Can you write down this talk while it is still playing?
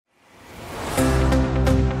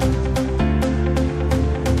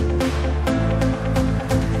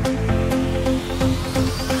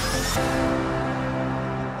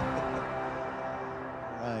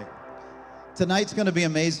Tonight's going to be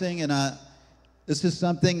amazing, and this is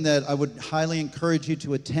something that I would highly encourage you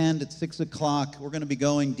to attend at 6 o'clock. We're going to be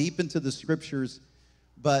going deep into the scriptures,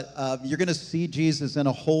 but you're going to see Jesus in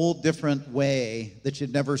a whole different way that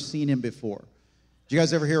you've never seen him before. Did you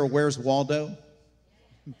guys ever hear of Where's Waldo?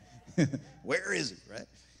 Where is he,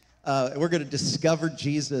 right? We're going to discover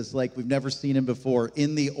Jesus like we've never seen him before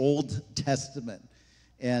in the Old Testament,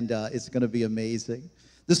 and it's going to be amazing.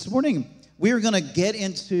 This morning, we are going to get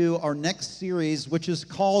into our next series, which is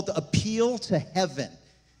called Appeal to Heaven.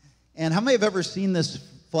 And how many have ever seen this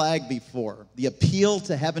flag before? The Appeal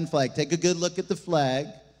to Heaven flag. Take a good look at the flag.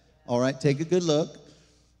 All right, take a good look.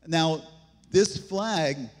 Now, this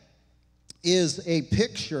flag is a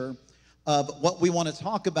picture of what we want to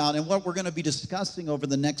talk about and what we're going to be discussing over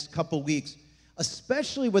the next couple weeks,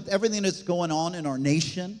 especially with everything that's going on in our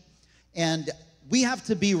nation. And we have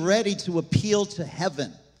to be ready to appeal to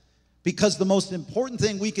heaven, because the most important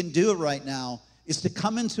thing we can do right now is to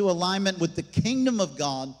come into alignment with the kingdom of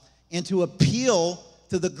God and to appeal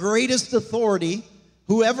to the greatest authority,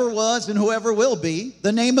 whoever was and whoever will be,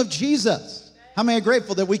 the name of Jesus. How many are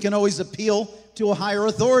grateful that we can always appeal to a higher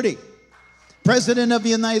authority? President of the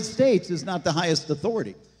United States is not the highest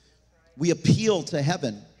authority. We appeal to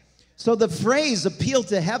heaven. So the phrase appeal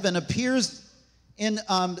to heaven appears in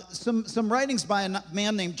some writings by a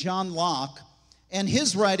man named John Locke. And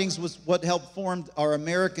his writings was what helped form our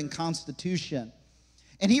American Constitution.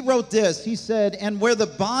 And he wrote this. He said, "And where the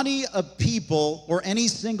body of people or any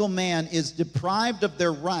single man is deprived of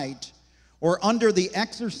their right or under the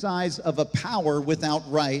exercise of a power without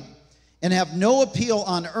right and have no appeal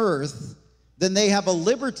on earth, then they have a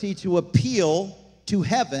liberty to appeal to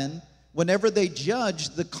heaven whenever they judge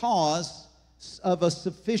the cause of a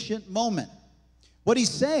sufficient moment." What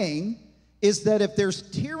he's saying is that if there's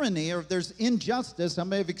tyranny or if there's injustice, I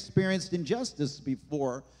may have experienced injustice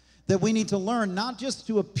before, that we need to learn not just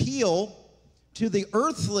to appeal to the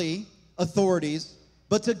earthly authorities,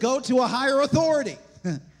 but to go to a higher authority,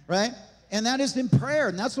 right? And that is in prayer.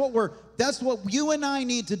 And that's what you and I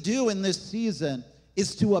need to do in this season,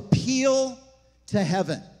 is to appeal to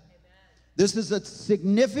heaven. Amen. This is a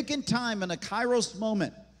significant time and a Kairos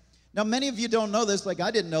moment. Now, many of you don't know this, like I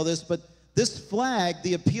didn't know this, but this flag,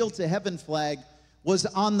 the Appeal to Heaven flag, was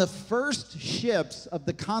on the first ships of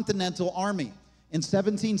the Continental Army. In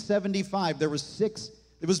 1775, there was 6.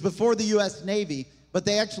 It was before the U.S. Navy, but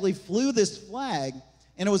they actually flew this flag,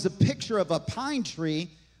 and it was a picture of a pine tree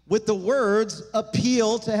with the words,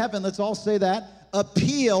 "Appeal to Heaven." Let's all say that.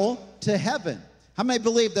 Appeal to heaven. How many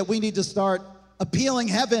believe that we need to start appealing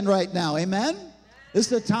heaven right now? Amen? This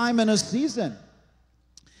is a time and a season.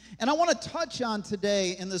 And I want to touch on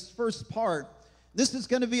today in this first part, this is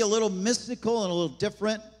going to be a little mystical and a little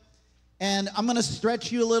different. And I'm going to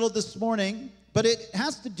stretch you a little this morning, but it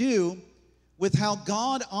has to do with how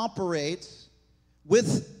God operates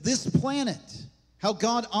with this planet. How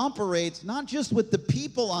God operates not just with the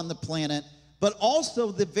people on the planet, but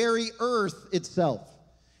also the very earth itself.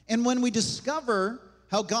 And when we discover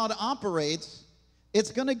how God operates, I'm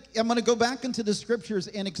going to go back into the scriptures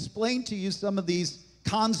and explain to you some of these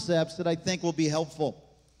concepts that I think will be helpful.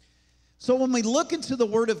 So when we look into the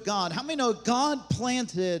Word of God, how many know God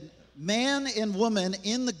planted man and woman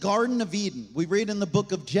in the Garden of Eden? We read in the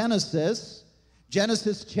book of Genesis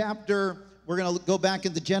we're going to go back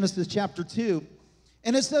into Genesis chapter 2,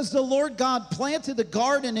 and it says, "The Lord God planted a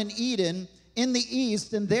garden in Eden in the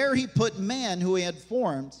east, and there he put man who he had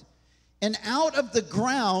formed. And out of the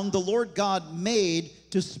ground the Lord God made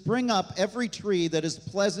to spring up every tree that is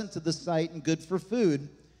pleasant to the sight and good for food.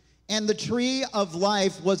 And the tree of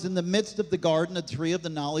life was in the midst of the garden, a tree of the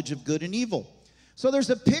knowledge of good and evil." So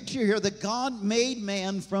there's a picture here that God made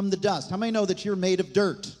man from the dust. How many know that you're made of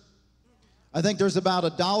dirt? I think there's about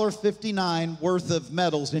 $1.59 worth of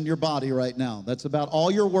metals in your body right now. That's about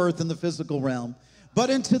all you're worth in the physical realm. But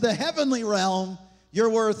into the heavenly realm, you're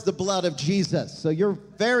worth the blood of Jesus. So you're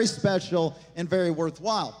very special and very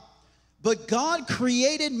worthwhile. But God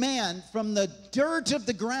created man from the dirt of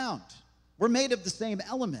the ground. We're made of the same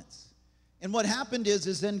elements. And what happened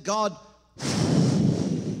is then God,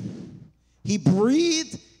 he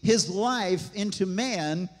breathed his life into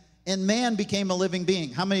man, and man became a living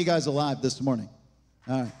being. How many of you guys are alive this morning?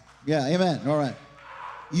 All right. Yeah, amen. All right.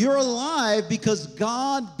 You're alive because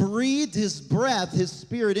God breathed his breath, his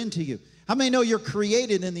spirit into you. How many know you're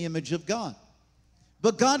created in the image of God?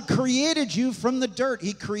 But God created you from the dirt.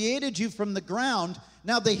 He created you from the ground.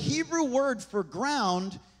 Now, the Hebrew word for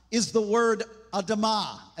ground is the word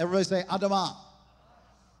Adamah. Everybody say Adamah.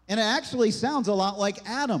 And it actually sounds a lot like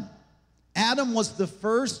Adam. Adam was the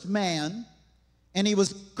first man, and he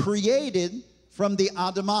was created from the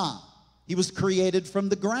Adamah. He was created from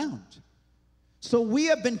the ground. So we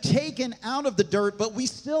have been taken out of the dirt, but we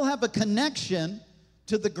still have a connection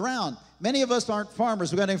to the ground. Many of us aren't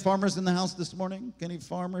farmers. We got any farmers in the house this morning? Any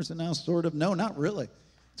farmers in the house, sort of? No, not really.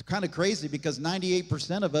 It's kind of crazy because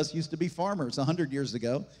 98% of us used to be farmers 100 years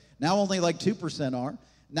ago. Now only like 2% are.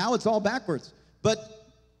 Now it's all backwards. But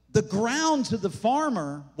the ground to the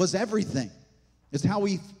farmer was everything. It's how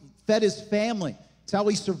he fed his family. It's how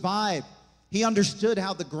he survived. He understood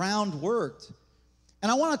how the ground worked.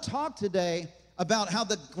 And I want to talk today about how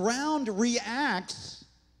the ground reacts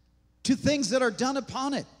to things that are done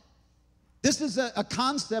upon it. This is a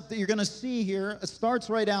concept that you're going to see here. It starts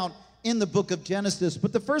right out in the book of Genesis.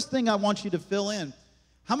 But the first thing I want you to fill in,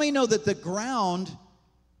 how many know that the ground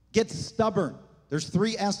gets stubborn? There's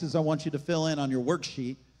 3 S's I want you to fill in on your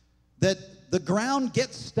worksheet. That the ground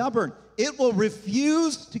gets stubborn. It will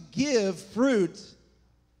refuse to give fruit.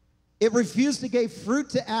 It refused to give fruit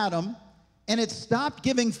to Adam, and it stopped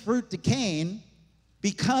giving fruit to Cain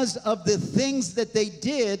because of the things that they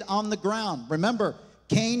did on the ground. Remember,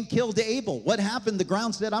 Cain killed Abel. What happened? The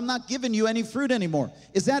ground said, I'm not giving you any fruit anymore.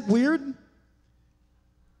 Is that weird?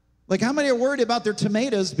 Like, how many are worried about their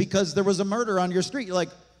tomatoes because there was a murder on your street? You're like,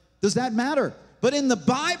 does that matter? But in the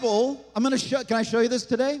Bible, I'm going to show, can I show you this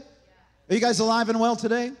today? Are you guys alive and well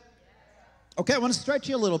today? Okay, I want to stretch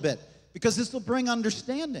you a little bit because this will bring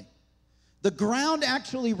understanding. The ground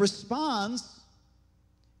actually responds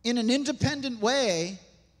in an independent way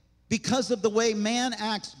because of the way man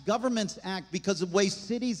acts, governments act, because of the way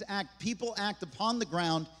cities act, people act upon the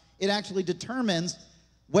ground. It actually determines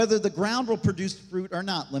whether the ground will produce fruit or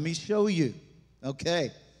not. Let me show you. Okay.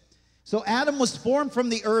 So Adam was formed from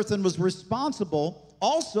the earth and was responsible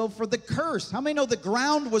also for the curse. How many know the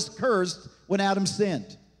ground was cursed when Adam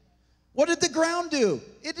sinned? What did the ground do?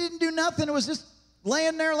 It didn't do nothing. It was just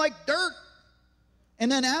laying there like dirt.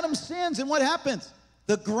 And then Adam sins, and what happens?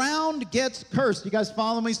 The ground gets cursed. You guys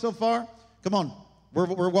follow me so far? Come on.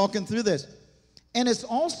 We're walking through this. And it's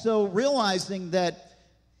also realizing that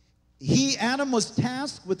Adam was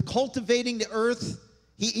tasked with cultivating the earth.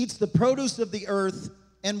 He eats the produce of the earth.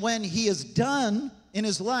 And when he is done in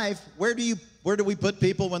his life, where do we put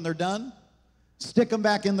people when they're done? Stick them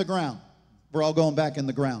back in the ground. We're all going back in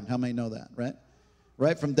the ground. How many know that, right?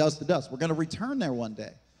 Right, from dust to dust. We're going to return there one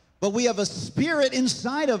day. But we have a spirit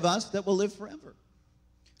inside of us that will live forever.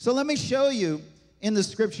 So let me show you in the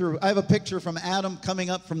scripture. I have a picture from Adam coming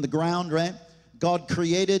up from the ground, right? God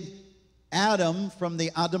created Adam from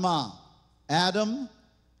the Adamah. Adam,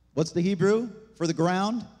 what's the Hebrew for the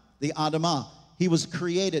ground? The Adamah. He was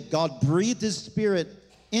created. God breathed his spirit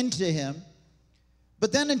into him.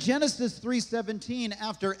 But then in Genesis 3:17,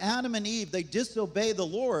 after Adam and Eve, they disobey the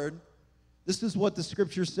Lord. This is what the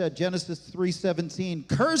scripture said, Genesis 3:17.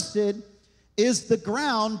 Cursed is the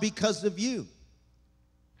ground because of you.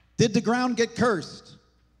 Did the ground get cursed?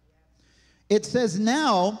 It says,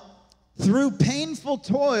 now, through painful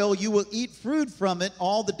toil, you will eat fruit from it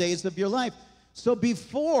all the days of your life. So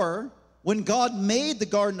before, when God made the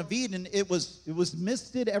Garden of Eden, it was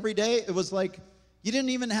misted every day. It was like you didn't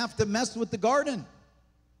even have to mess with the garden.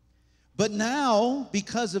 But now,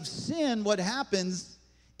 because of sin, what happens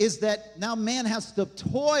is that now man has to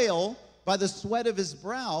toil by the sweat of his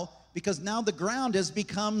brow because now the ground has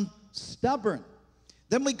become stubborn.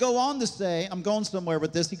 Then we go on to say, I'm going somewhere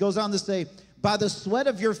with this. He goes on to say, by the sweat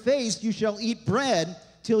of your face you shall eat bread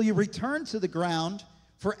till you return to the ground,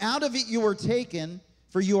 for out of it you were taken,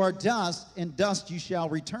 for you are dust, and dust you shall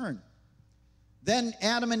return. Then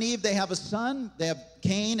Adam and Eve, they have a son. They have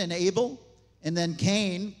Cain and Abel, and then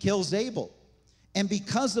Cain kills Abel. And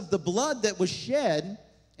because of the blood that was shed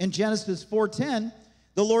in Genesis 4:10,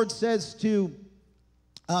 the Lord says to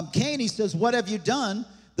Cain, he says, what have you done?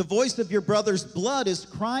 The voice of your brother's blood is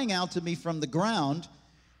crying out to me from the ground.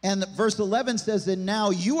 And verse 11 says, and now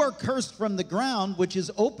you are cursed from the ground, which has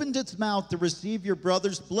opened its mouth to receive your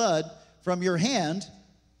brother's blood from your hand.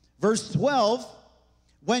 Verse 12,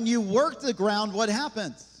 when you work the ground, what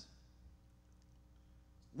happens?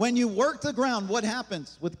 When you work the ground, what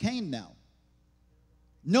happens with Cain now?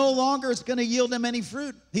 No longer it's going to yield him any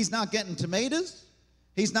fruit. He's not getting tomatoes.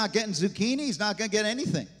 He's not getting zucchini. He's not going to get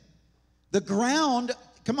anything. The ground,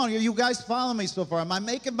 come on, you guys follow me so far. Am I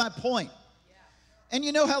making my point? Yeah. And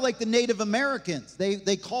you know how like the Native Americans,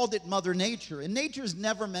 they called it Mother Nature. And nature is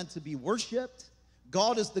never meant to be worshiped.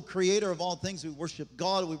 God is the creator of all things. We worship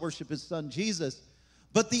God. We worship his son, Jesus.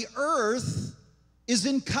 But the earth is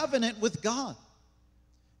in covenant with God.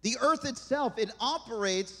 The earth itself, it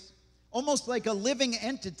operates almost like a living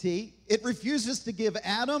entity. It refuses to give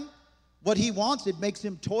Adam what he wants. It makes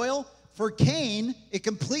him toil. For Cain, it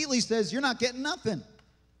completely says, you're not getting nothing.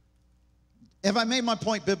 Have I made my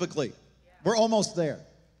point biblically? We're almost there.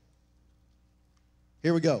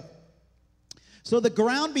 Here we go. So the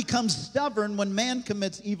ground becomes stubborn when man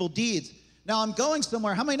commits evil deeds. Now I'm going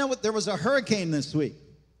somewhere. How many know there was a hurricane this week?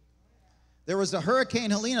 There was a Hurricane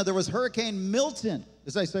Helena. There was Hurricane Milton.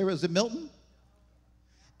 As I say, was it Milton?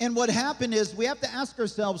 And what happened is we have to ask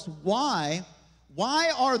ourselves, why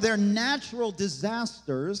are there natural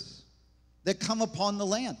disasters that come upon the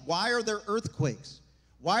land? Why are there earthquakes?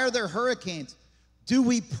 Why are there hurricanes? Do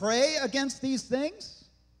we pray against these things?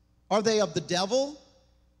 Are they of the devil?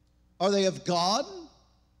 Are they of God?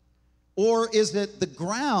 Or is it the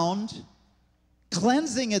ground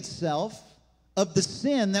cleansing itself of the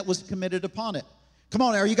sin that was committed upon it? Come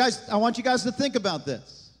on, I want you guys to think about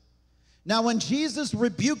this. Now, when Jesus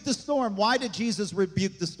rebuked the storm, why did Jesus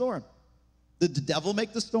rebuke the storm? Did the devil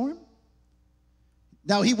make the storm?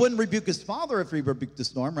 Now, he wouldn't rebuke his father if he rebuked the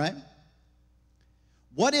storm, right?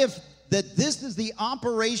 What if that this is the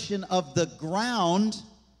operation of the ground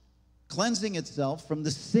cleansing itself from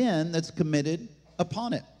the sin that's committed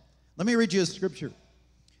upon it? Let me read you a scripture.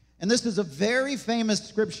 And this is a very famous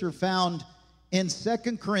scripture found in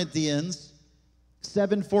 2 Corinthians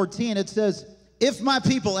 7:14. It says, if my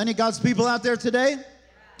people, any God's people out there today?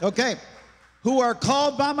 Okay. Who are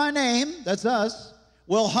called by my name, that's us,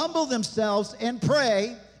 will humble themselves and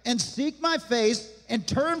pray and seek my face and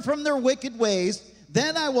turn from their wicked ways,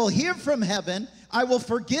 then I will hear from heaven, I will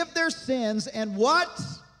forgive their sins, and what?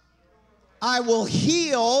 I will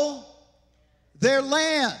heal their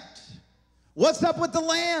land. What's up with the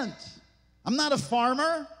land? I'm not a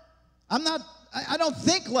farmer. I don't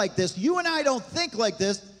think like this. You and I don't think like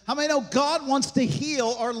this. How many know God wants to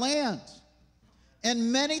heal our land?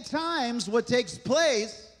 And many times what takes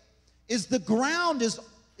place is the ground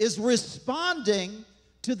is responding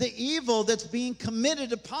to the evil that's being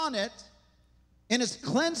committed upon it, and it's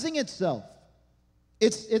cleansing itself.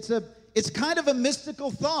 It's kind of a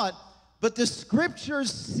mystical thought, but the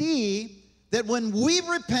scriptures see that when we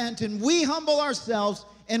repent and we humble ourselves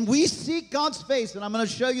and we seek God's face, and I'm going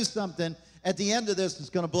to show you something at the end of this that's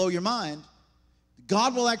going to blow your mind,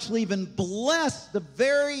 God will actually even bless the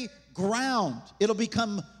very ground. It'll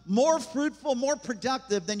become more fruitful, more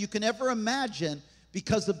productive than you can ever imagine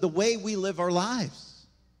because of the way we live our lives.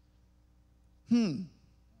 You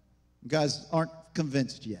guys aren't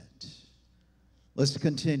convinced yet. Let's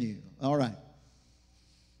continue. All right.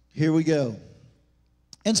 Here we go.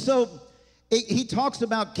 And so he talks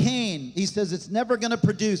about Cain. He says it's never going to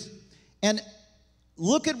produce. And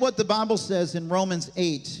look at what the Bible says in Romans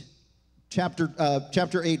 8, chapter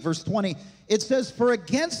 8, verse 20. It says, for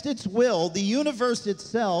against its will, the universe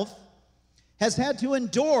itself has had to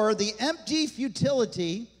endure the empty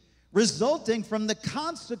futility resulting from the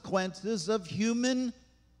consequences of human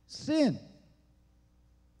sin.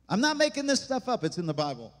 I'm not making this stuff up. It's in the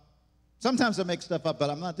Bible. Sometimes I make stuff up, but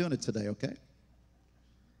I'm not doing it today, okay?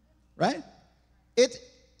 Right?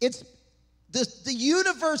 The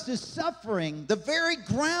universe is suffering. The very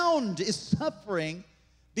ground is suffering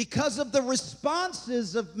because of the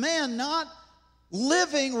responses of man not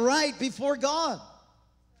living right before God.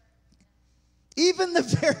 Even the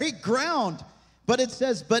very ground. But it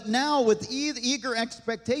says, but now with eager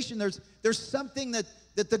expectation, there's something that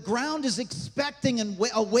the ground is expecting and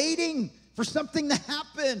awaiting for something to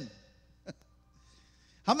happen.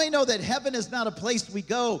 How many know that heaven is not a place we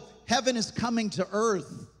go? Heaven is coming to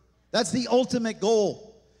earth. That's the ultimate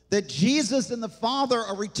goal. That Jesus and the Father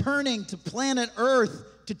are returning to planet Earth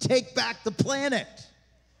to take back the planet.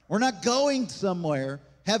 We're not going somewhere.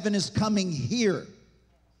 Heaven is coming here.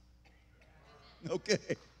 Okay.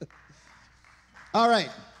 All right.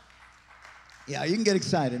 Yeah, you can get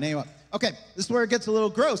excited. Anyway. Okay, this is where it gets a little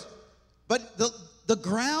gross. But the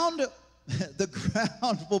ground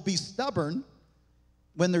will be stubborn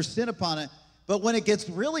when there's sin upon it. But when it gets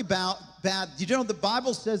really bad, you know the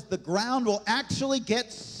Bible says the ground will actually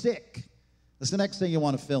get sick. That's the next thing you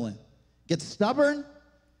want to fill in. Gets stubborn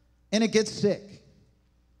and it gets sick.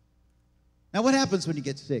 Now what happens when you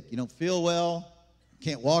get sick? You don't feel well, you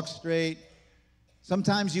can't walk straight.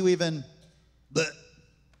 Sometimes you even,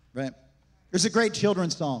 right? There's a great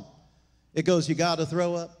children's song. It goes, you got to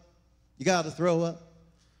throw up, you got to throw up,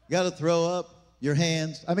 you got to throw up your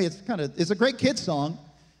hands. I mean, it's a great kid's song.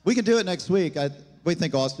 We can do it next week. We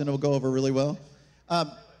think Austin will go over really well.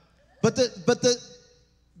 But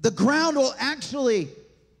the ground will actually,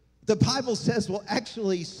 the Bible says, will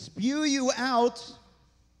actually spew you out.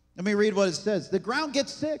 Let me read what it says. The ground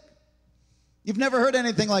gets sick. You've never heard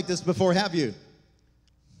anything like this before, have you?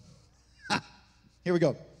 Here we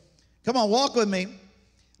go. Come on, walk with me.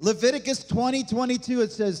 Leviticus 20:22,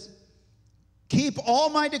 it says, keep all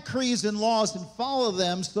my decrees and laws and follow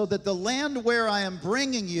them, so that the land where I am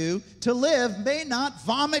bringing you to live may not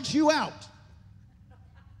vomit you out.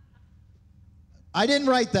 I didn't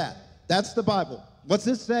write that. That's the Bible. What's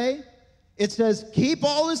it say? It says, keep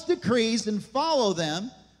all his decrees and follow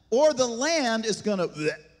them, or the land is gonna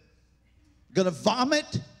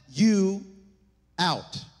vomit you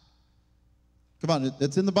out. Come on,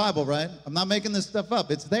 it's in the Bible, right? I'm not making this stuff up.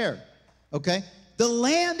 It's there, okay? The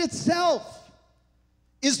land itself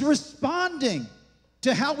is responding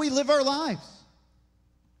to how we live our lives.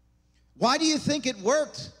 Why do you think it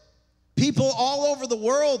worked? People all over the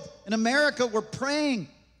world in America were praying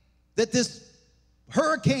that this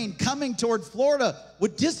hurricane coming toward Florida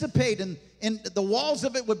would dissipate and the walls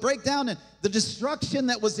of it would break down, and the destruction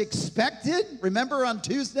that was expected, remember on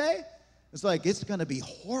Tuesday? It's like, it's going to be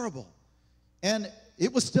horrible. And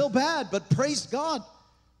it was still bad, but praise God.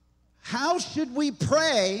 How should we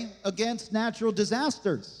pray against natural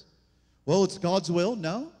disasters? Well, it's God's will.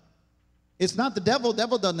 No. It's not the devil. The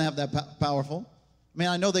devil doesn't have that powerful. I mean,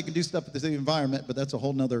 I know they can do stuff with the environment, but that's a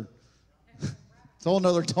whole nother, it's a whole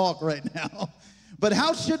nother talk right now. But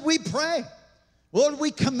how should we pray? Well,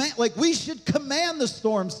 we should command the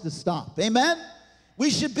storms to stop. Amen? We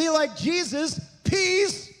should be like Jesus,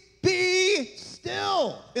 peace, be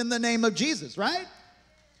still in the name of Jesus, right?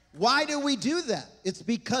 Why do we do that? It's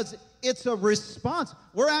because it's a response.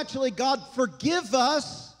 We're actually, God, forgive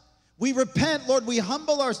us. We repent, Lord, we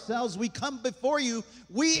humble ourselves, we come before you,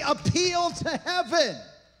 we appeal to heaven.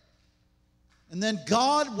 And then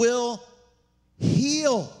God will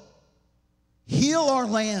heal our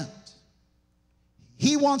land.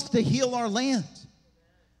 He wants to heal our land.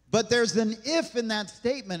 But there's an if in that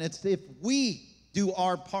statement. It's if we do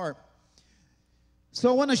our part. So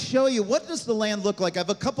I want to show you, what does the land look like? I have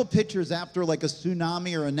a couple pictures after like a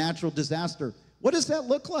tsunami or a natural disaster. What does that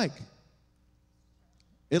look like?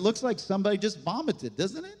 It looks like somebody just vomited,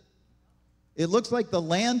 doesn't it? It looks like the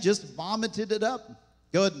land just vomited it up.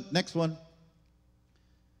 Go ahead, next one.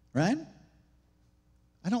 Right?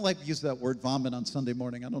 I don't like to use that word vomit on Sunday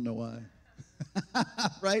morning. I don't know why.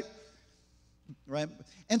 Right? Right?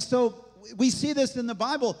 And so we see this in the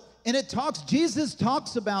Bible, and Jesus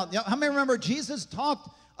talks about, how many remember Jesus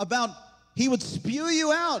talked about he would spew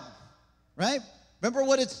you out, right? Remember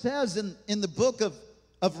what it says in the book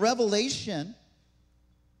of Revelation.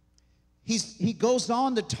 He goes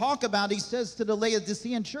on to talk about, he says to the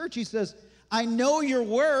Laodicean church, he says, I know your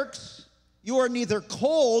works, you are neither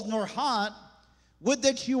cold nor hot. Would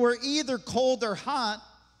that you were either cold or hot.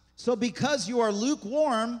 So because you are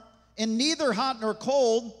lukewarm and neither hot nor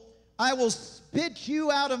cold, I will spit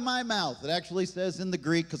you out of my mouth. It actually says in the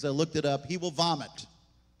Greek, because I looked it up, he will vomit.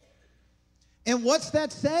 And what's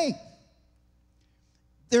that saying?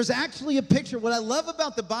 There's actually a picture. What I love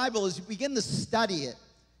about the Bible is you begin to study it.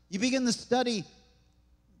 You begin to study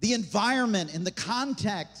the environment and the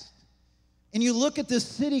context. And you look at this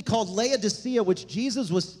city called Laodicea, which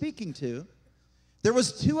Jesus was speaking to. There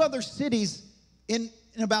was two other cities in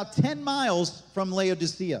about 10 miles from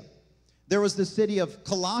Laodicea. There was the city of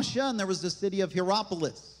Colossae, and there was the city of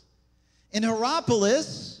Hierapolis. And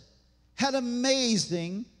Hierapolis had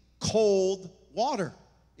amazing cold water.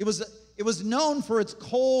 It was known for its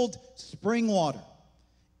cold spring water.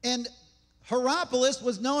 And Hierapolis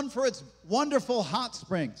was known for its wonderful hot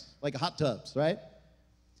springs, like hot tubs, right?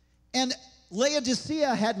 And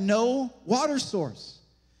Laodicea had no water source.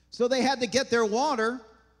 So they had to get their water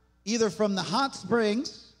either from the hot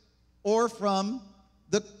springs or from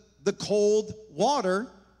the cold water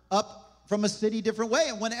up from a city different way.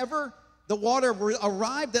 And whenever the water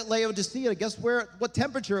arrived at Laodicea, guess what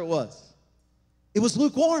temperature it was? It was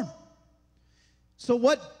lukewarm. So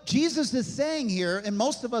what Jesus is saying here, and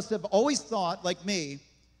most of us have always thought, like me,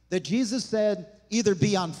 that Jesus said either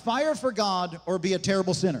be on fire for God or be a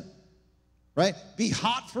terrible sinner, right? Be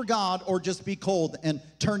hot for God or just be cold and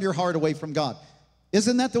turn your heart away from God.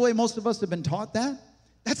 Isn't that the way most of us have been taught that?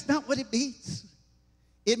 That's not what it means.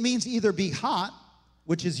 It means either be hot,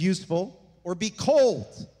 which is useful, or be cold,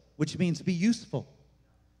 which means be useful.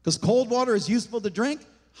 Because cold water is useful to drink,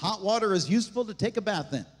 hot water is useful to take a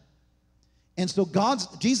bath in. And so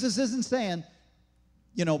Jesus isn't saying,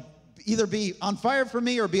 either be on fire for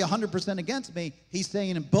me or be 100% against me. He's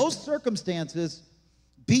saying in both circumstances,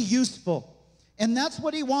 be useful. And that's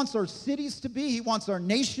what he wants our cities to be. He wants our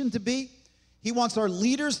nation to be. He wants our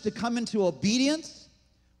leaders to come into obedience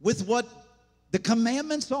with what the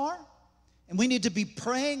commandments are. And we need to be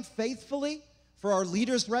praying faithfully for our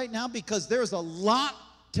leaders right now, because there's a lot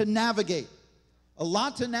to navigate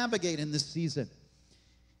in this season.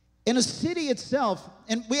 In a city itself,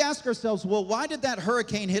 and we ask ourselves, well, why did that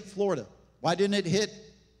hurricane hit Florida? Why didn't it hit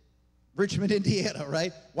Richmond, Indiana,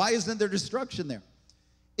 right? Why isn't there destruction there?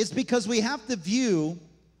 It's because we have to view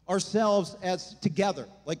ourselves as together,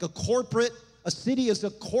 like a city is a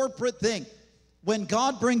corporate thing. When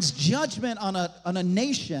God brings judgment on a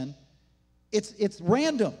nation, it's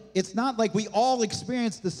random. It's not like we all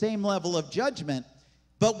experience the same level of judgment,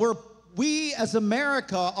 but we as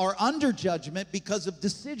America are under judgment because of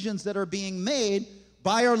decisions that are being made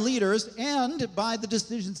by our leaders and by the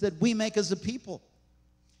decisions that we make as a people.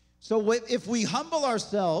 So if we humble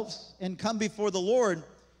ourselves and come before the Lord,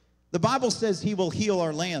 the Bible says he will heal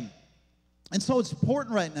our land. And so it's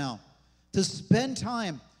important right now to spend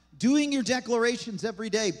time doing your declarations every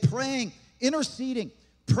day, praying, interceding,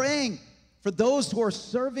 praying for those who are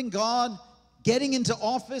serving God, getting into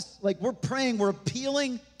office. Like we're praying, we're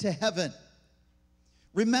appealing to heaven.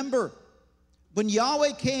 Remember, when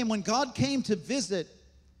God came to visit,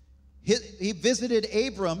 he visited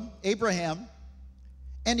Abraham,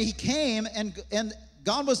 and he came, and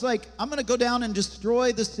God was like, I'm going to go down and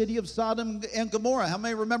destroy the city of Sodom and Gomorrah. How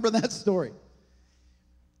many remember that story?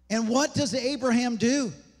 And what does Abraham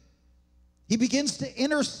do? He begins to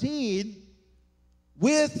intercede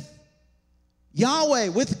with Yahweh,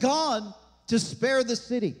 with God, to spare the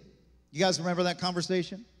city. You guys remember that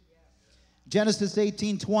conversation? Genesis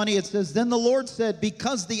 18:20, it says, Then the Lord said,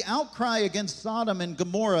 because the outcry against Sodom and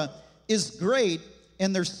Gomorrah is great,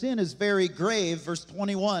 and their sin is very grave, verse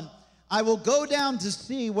 21, I will go down to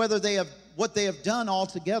see whether what they have done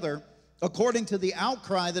altogether, according to the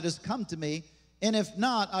outcry that has come to me, and if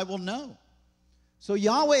not, I will know. So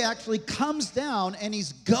Yahweh actually comes down, and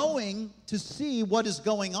he's going to see what is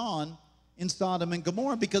going on in Sodom and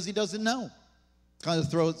Gomorrah because he doesn't know. Kind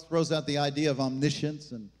of throws out the idea of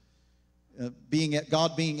omniscience and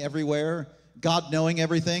God being everywhere, God knowing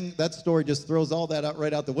everything. That story just throws all that out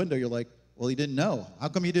right out the window. You're like, well, he didn't know. How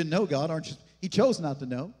come you didn't know, God? He chose not to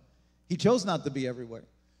know. He chose not to be everywhere.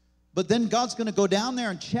 But then God's going to go down there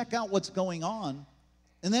and check out what's going on.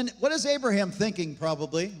 And then what is Abraham thinking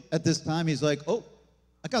probably at this time? He's like, oh,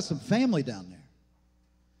 I got some family down there.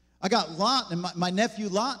 I got Lot and my nephew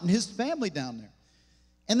Lot and his family down there.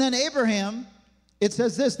 And then Abraham, it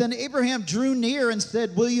says this, then Abraham drew near and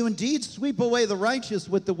said, will you indeed sweep away the righteous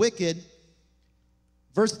with the wicked?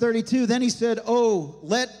 Verse 32, then he said, oh,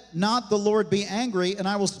 let not the Lord be angry, and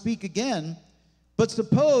I will speak again. But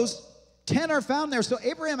suppose 10 are found there. So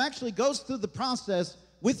Abraham actually goes through the process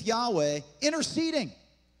with Yahweh, interceding.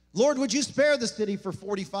 Lord, would you spare the city for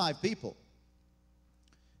 45 people?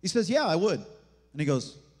 He says, yeah, I would. And he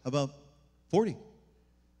goes, how about 40? And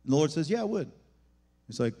the Lord says, yeah, I would.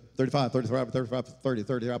 He's like, 35, 35, 35, 30,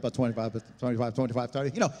 30, how about 25, 25, 25, 30.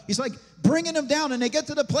 You know, he's like bringing them down, and they get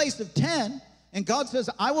to the place of 10, and God says,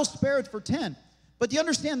 I will spare it for 10. But you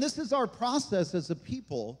understand, this is our process as a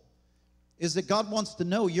people, is that God wants to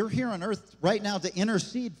know you're here on earth right now to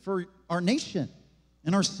intercede for our nation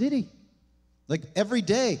and our city. Like every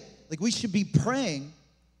day, like we should be praying,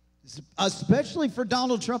 especially for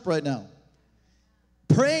Donald Trump right now.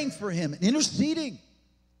 Praying for him, interceding.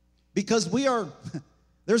 Because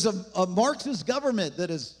there's a Marxist government that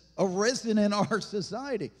has arisen in our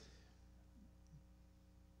society.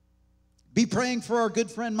 Be praying for our good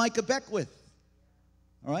friend Micah Beckwith.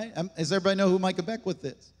 All right? Does everybody know who Micah Beckwith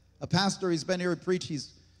is? A pastor. He's been here to preach.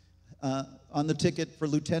 He's on the ticket for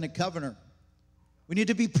lieutenant governor. We need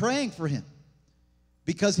to be praying for him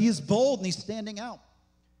because he is bold and he's standing out.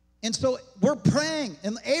 And so we're praying,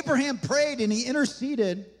 and Abraham prayed and he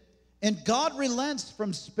interceded, and God relents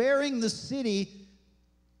from sparing the city.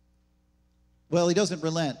 Well, he doesn't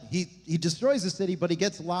relent. He destroys the city, but he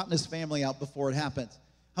gets Lot and his family out before it happens.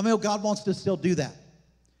 How many know God wants to still do that?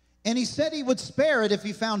 And he said he would spare it if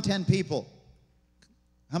he found 10 people.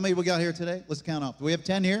 How many we got here today? Let's count off. Do we have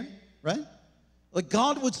 10 here? Right? Like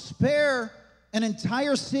God would spare an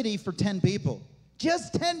entire city for 10 people.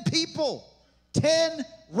 Just 10 people. 10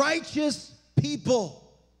 righteous people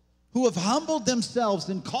who have humbled themselves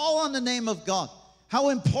and call on the name of God. How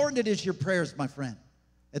important it is your prayers, my friend,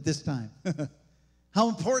 at this time. How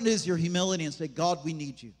important is your humility and say, God, we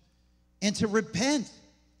need you. And to repent.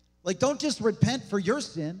 Like, don't just repent for your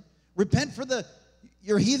sin. Repent for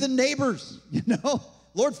your heathen neighbors, you know.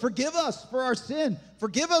 Lord, forgive us for our sin.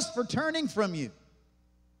 Forgive us for turning from you.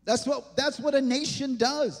 That's what a nation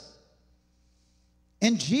does.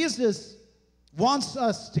 And Jesus wants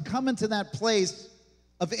us to come into that place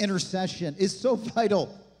of intercession. It's so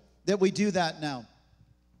vital that we do that now.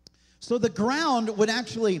 So the ground would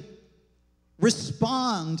actually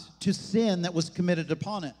respond to sin that was committed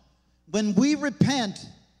upon it. When we repent,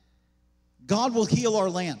 God will heal our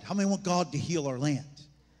land. How many want God to heal our land?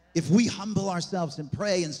 If we humble ourselves and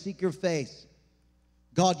pray and seek your face,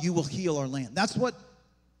 God, you will heal our land. That's what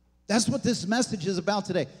this message is about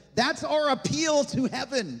today. That's our appeal to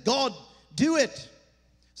heaven. God, do it.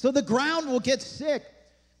 So the ground will get sick.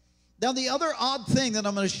 Now, the other odd thing that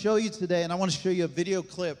I'm going to show you today, and I want to show you a video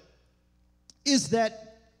clip, is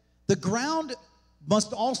that the ground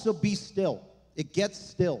must also be still. It gets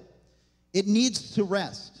still. It needs to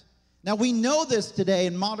rest. Now, we know this today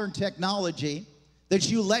in modern technology, that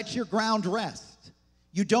you let your ground rest.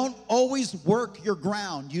 You don't always work your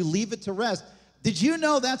ground. You leave it to rest. Did you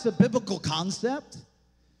know that's a biblical concept?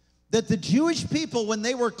 That the Jewish people, when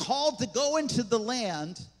they were called to go into the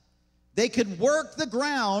land, they could work the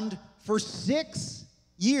ground for 6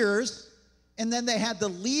 years, and then they had to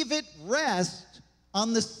leave it rest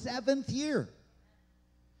on the 7th year.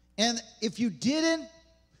 And if you didn't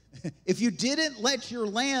let your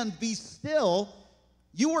land be still,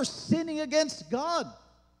 you were sinning against God.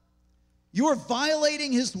 You are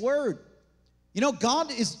violating his word. You know,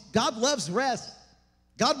 God loves rest.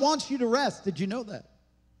 God wants you to rest. Did you know that?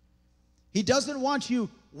 He doesn't want you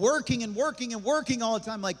working and working and working all the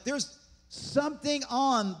time. Like, there's something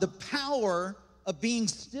on the power of being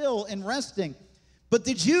still and resting. But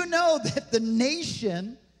did you know that the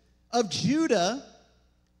nation of Judah,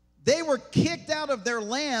 they were kicked out of their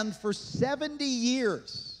land for 70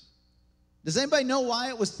 years? Does anybody know why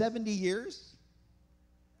it was 70 years?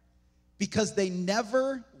 Because they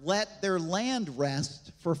never let their land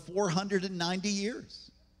rest for 490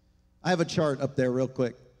 years. I have a chart up there real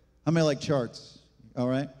quick. How many like charts? All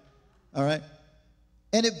right? All right?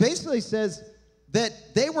 And it basically says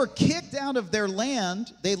that they were kicked out of their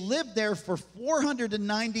land. They lived there for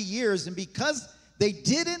 490 years. And because they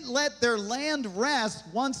didn't let their land rest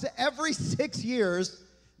once every 6 years,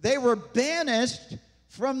 they were banished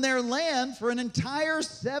from their land for an entire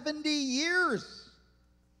 70 years.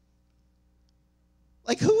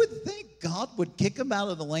 Like, who would think God would kick them out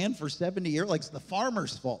of the land for 70 years? Like, it's the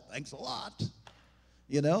farmer's fault. Thanks a lot.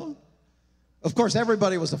 You know? Of course,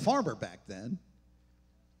 everybody was a farmer back then.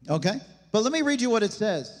 Okay? But let me read you what it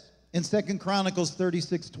says. In 2 Chronicles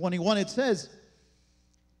 36:21, it says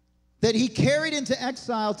that he carried into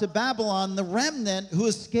exile to Babylon the remnant who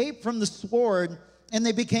escaped from the sword, and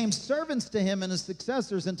they became servants to him and his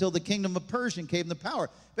successors until the kingdom of Persia came to power.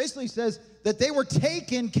 Basically says that they were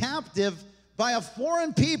taken captive by a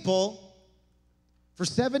foreign people for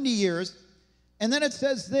 70 years. And then it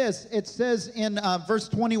says this. It says in verse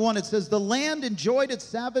 21, it says, the land enjoyed its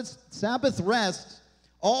Sabbath rest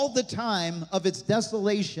all the time of its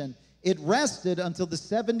desolation. It rested until the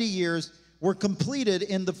 70 years were completed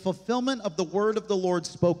in the fulfillment of the word of the Lord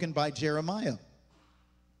spoken by Jeremiah.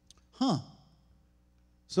 Huh.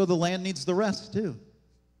 So the land needs the rest too.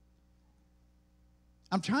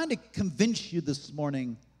 I'm trying to convince you this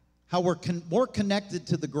morning how we're more connected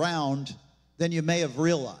to the ground than you may have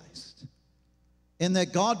realized. And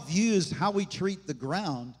that God views how we treat the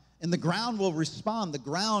ground, and the ground will respond. The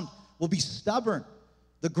ground will be stubborn.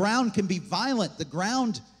 The ground can be violent. The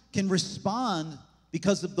ground can respond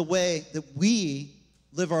because of the way that we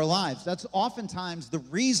live our lives. That's oftentimes the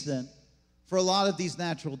reason for a lot of these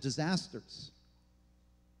natural disasters.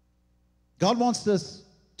 God wants us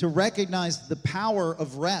to recognize the power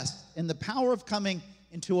of rest, and the power of coming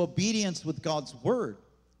into obedience with God's word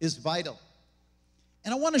is vital.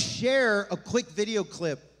 And I want to share a quick video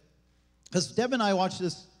clip, because Deb and I watched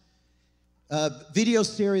this video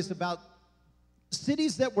series about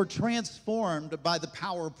cities that were transformed by the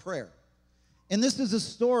power of prayer. And this is a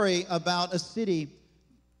story about a city,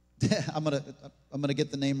 I'm gonna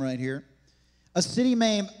get the name right here, a city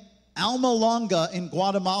named Almalonga in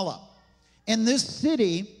Guatemala. And this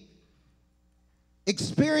city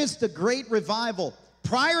experienced a great revival.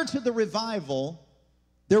 Prior to the revival,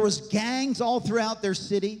 there was gangs all throughout their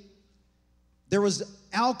city. There was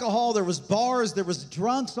alcohol, there was bars, there was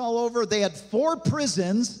drunks all over. They had 4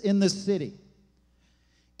 prisons in this city.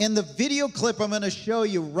 And the video clip I'm going to show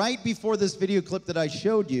you right before this video clip that I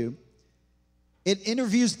showed you, it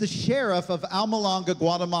interviews the sheriff of Almalonga,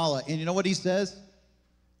 Guatemala. And you know what he says?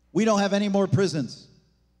 We don't have any more prisons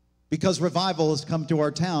because revival has come to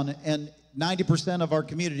our town, and 90% of our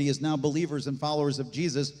community is now believers and followers of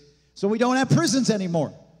Jesus. So we don't have prisons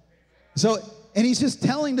anymore. And he's just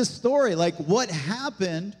telling the story, like what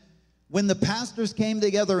happened when the pastors came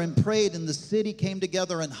together and prayed, and the city came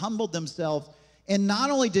together and humbled themselves. And not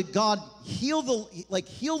only did God heal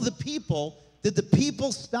the people, did the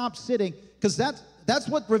people stop sitting? Because that's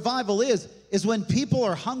what revival is when people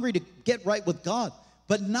are hungry to get right with God.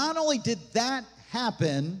 But not only did that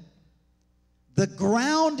happen, the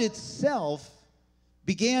ground itself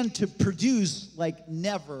began to produce like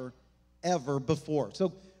never, ever before.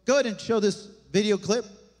 So go ahead and show this video clip.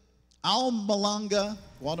 Almalanga,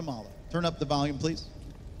 Guatemala. Turn up the volume, please.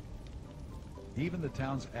 Even the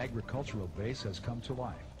town's agricultural base has come to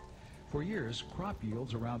life. For years, crop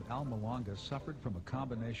yields around Almalanga suffered from a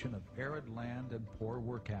combination of arid land and poor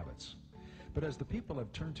work habits. But as the people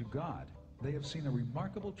have turned to God, they have seen a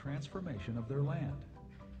remarkable transformation of their land.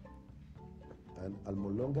 And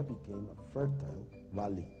Almalanga became a fertile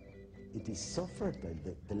valley. It is so fertile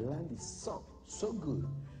that the land is so good.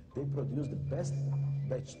 They produce the best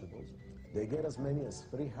vegetables. They get as many as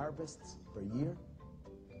 3 harvests per year.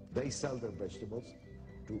 They sell their vegetables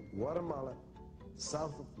to Guatemala,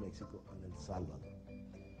 south of Mexico, and El Salvador.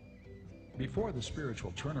 Before the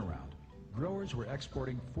spiritual turnaround, growers were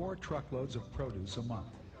exporting 4 truckloads of produce a month.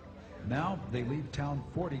 Now they leave town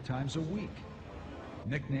 40 times a week.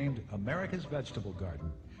 Nicknamed America's Vegetable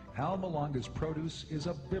Garden, Almalanga's produce is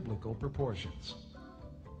of biblical proportions.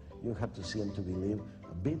 You have to see them to believe.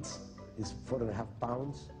 A beet is 4.5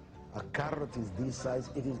 pounds. A carrot is this size.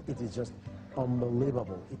 It is just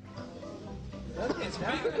unbelievable. It's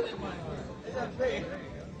bigger than my heart. Is that big?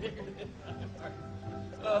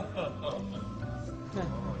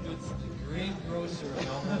 It's the greengrocer.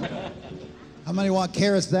 How many want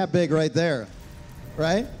carrots that big right there?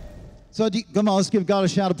 Right? So come on, let's give God a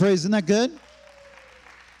shout of praise. Isn't that good?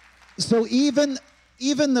 So even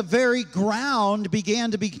the very ground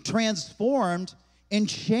began to be transformed and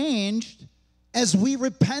changed as we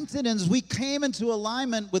repented and as we came into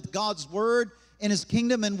alignment with God's word and his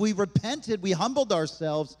kingdom, and we repented, we humbled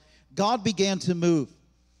ourselves, God began to move.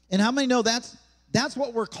 And how many know that's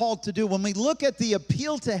what we're called to do? When we look at the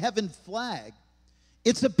Appeal to Heaven flag,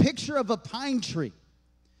 it's a picture of a pine tree.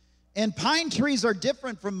 And pine trees are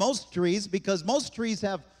different from most trees because most trees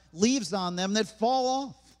have leaves on them that fall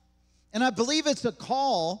off. And I believe it's a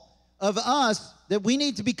call of us that we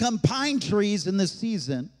need to become pine trees in this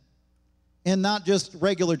season and not just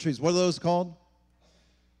regular trees. What are those called?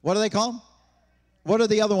 What are they called? What are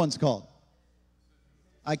the other ones called?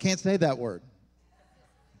 I can't say that word.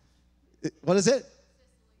 What is it?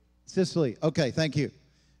 Sicily. Okay, thank you.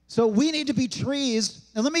 So we need to be trees.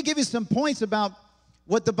 And let me give you some points about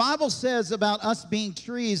what the Bible says about us being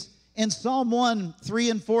trees. In Psalm 1, 3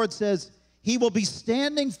 and 4, it says, he will be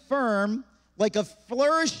standing firm like a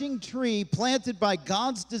flourishing tree planted by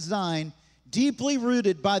God's design, deeply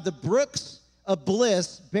rooted by the brooks of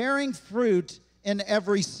bliss, bearing fruit in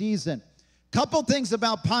every season. Couple things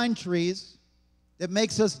about pine trees that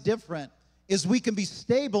makes us different is we can be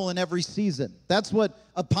stable in every season. That's what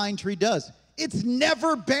a pine tree does. It's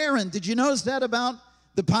never barren. Did you notice that about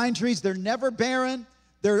the pine trees? They're never barren.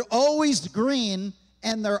 They're always green,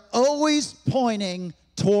 and they're always pointing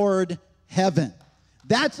toward heaven.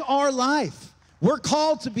 That's our life. We're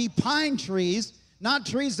called to be pine trees, not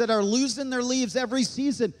trees that are losing their leaves every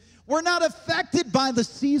season. We're not affected by the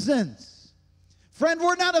seasons. Friend,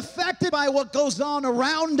 we're not affected by what goes on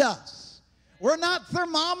around us. We're not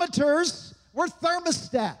thermometers, we're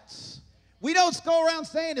thermostats. We don't go around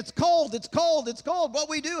saying it's cold, it's cold, it's cold. What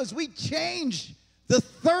we do is we change the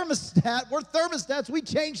thermostat. We're thermostats, we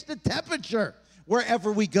change the temperature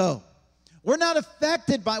wherever we go. We're not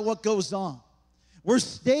affected by what goes on. We're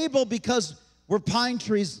stable because we're pine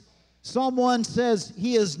trees. Psalm 1 says,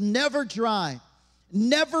 he is never dry,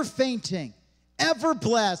 never fainting, ever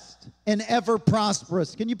blessed, and ever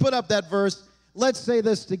prosperous. Can you put up that verse? Let's say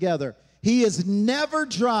this together. He is never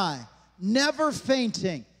dry, never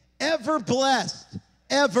fainting, ever blessed,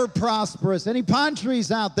 ever prosperous. Any pine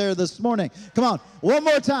trees out there this morning? Come on, one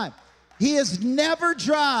more time. He is never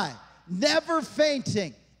dry, never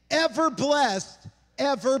fainting, ever blessed,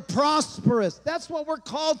 ever prosperous. That's what we're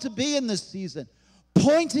called to be in this season,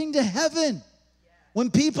 pointing to heaven.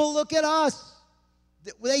 When people look at us,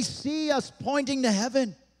 they see us pointing to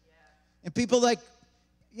heaven. And people like,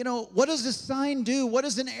 you know, what does a sign do? What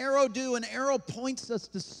does an arrow do? An arrow points us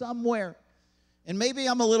to somewhere. And maybe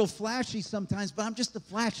I'm a little flashy sometimes, but I'm just a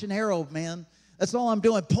flashing arrow, man. That's all I'm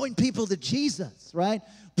doing, pointing people to Jesus, right?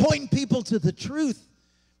 Pointing people to the truth.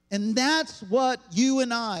 And that's what you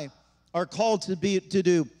and I are called to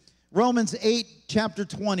do. Romans 8, chapter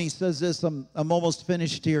 20 says this. I'm almost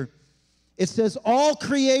finished here. It says, all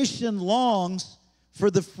creation longs for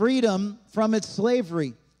the freedom from its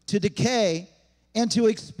slavery to decay and to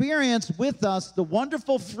experience with us the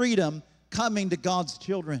wonderful freedom coming to God's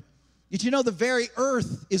children. Did you know the very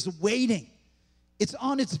earth is waiting? It's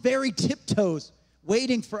on its very tiptoes,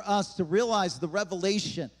 waiting for us to realize the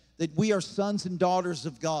revelation that we are sons and daughters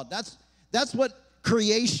of God. That's what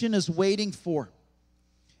creation is waiting for.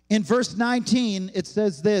 In verse 19, it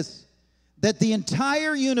says this, that the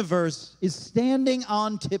entire universe is standing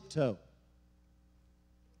on tiptoe.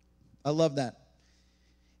 I love that.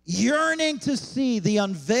 Yearning to see the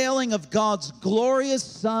unveiling of God's glorious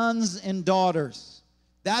sons and daughters.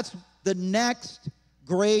 That's the next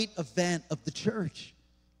great event of the church,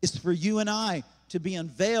 is for you and I to be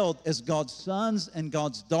unveiled as God's sons and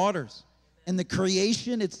God's daughters. And the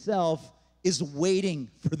creation itself is waiting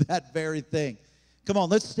for that very thing. Come on,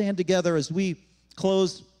 let's stand together as we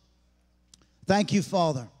close. Thank you,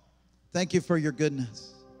 Father. Thank you for your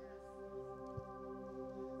goodness.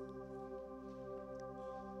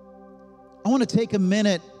 I want to take a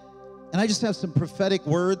minute, and I just have some prophetic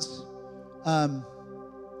words.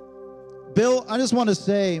 Bill, I just want to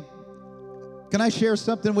say, can I share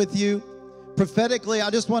something with you? Prophetically, I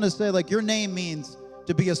just want to say, like, your name means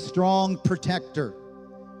to be a strong protector.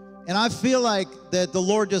 And I feel like that the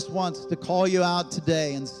Lord just wants to call you out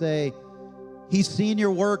today and say, He's seen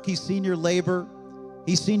your work, He's seen your labor,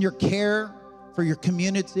 He's seen your care for your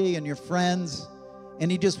community and your friends, and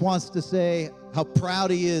He just wants to say how proud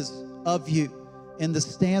He is of you and the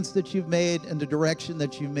stance that you've made and the direction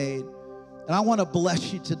that you've made. And I want to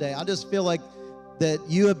bless you today. I just feel like that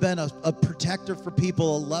you have been a protector for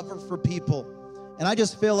people, a lover for people. And I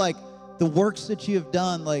just feel like the works that you have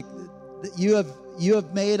done, like you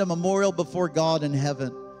have made a memorial before God in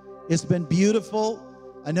heaven. It's been beautiful.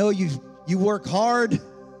 I know you work hard.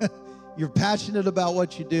 You're passionate about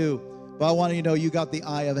what you do. But I want you to know you got the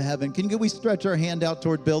eye of heaven. Can we stretch our hand out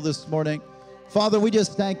toward Bill this morning? Father, we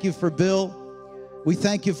just thank you for Bill. We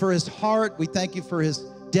thank you for his heart. We thank you for his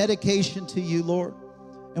dedication to you, Lord.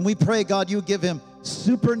 And we pray, God, you give him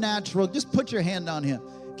supernatural, just put your hand on him.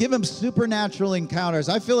 Give him supernatural encounters.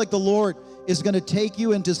 I feel like the Lord is going to take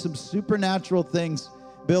you into some supernatural things,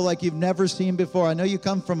 Bill, like you've never seen before. I know you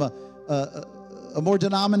come from a more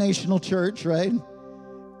denominational church, right?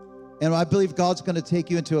 And I believe God's going to take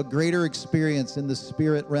you into a greater experience in the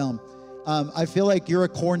spirit realm. I feel like you're a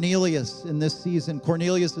Cornelius in this season.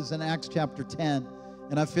 Cornelius is in Acts chapter 10.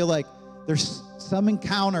 And I feel like there's some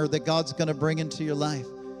encounter that God's going to bring into your life.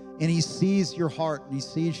 And He sees your heart and He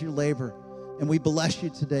sees your labor. And we bless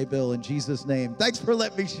you today, Bill, in Jesus' name. Thanks for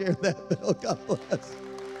letting me share that, Bill. God bless.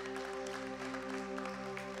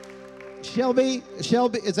 Shelby,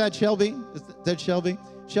 is that Shelby? Is that Shelby?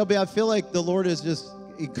 Shelby, I feel like the Lord is just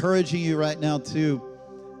encouraging you right now too.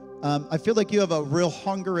 I feel like you have a real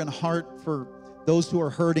hunger and heart for those who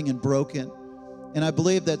are hurting and broken. And I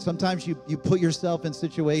believe that sometimes you put yourself in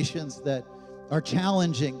situations that are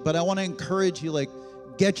challenging, but I want to encourage you, like,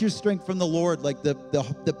 get your strength from the Lord, like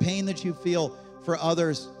the pain that you feel for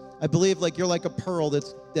others. I believe like you're like a pearl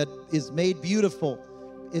that is made beautiful.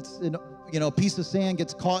 It's a piece of sand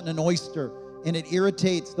gets caught in an oyster and it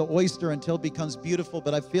irritates the oyster until it becomes beautiful.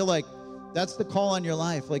 But I feel like that's the call on your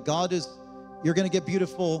life. Like you're going to get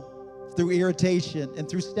beautiful through irritation and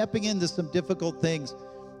through stepping into some difficult things.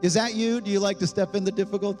 Is that you? Do you like to step into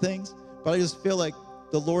difficult things? But I just feel like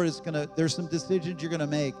the Lord is there's some decisions you're going to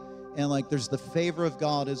make. And like there's the favor of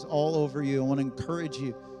God is all over you. I want to encourage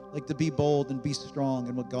you like to be bold and be strong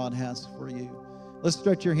in what God has for you. Let's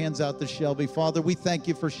stretch your hands out to Shelby. Father, we thank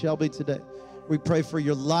you for Shelby today. We pray for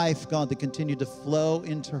your life, God, to continue to flow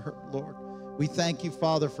into her, Lord. We thank you,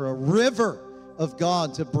 Father, for a river of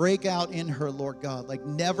God to break out in her, Lord God, like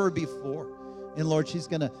never before. And Lord, she's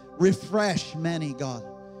going to refresh many, God.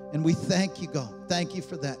 And we thank you, God. Thank you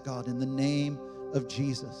for that, God, in the name of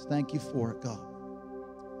Jesus. Thank you for it, God.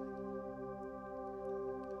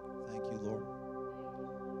 Thank you, Lord.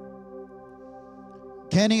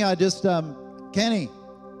 Kenny, Kenny,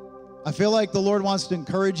 I feel like the Lord wants to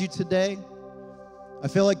encourage you today. I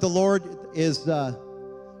feel like the Lord is,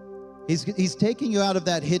 He's taking you out of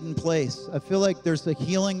that hidden place. I feel like there's a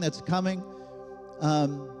healing that's coming.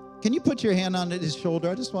 Can you put your hand on his shoulder?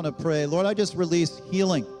 I just want to pray. Lord, I just release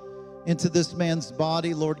healing into this man's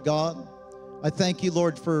body, Lord God. I thank you,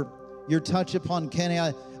 Lord, for your touch upon Kenny.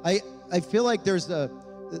 I feel like there's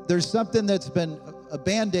something that's been a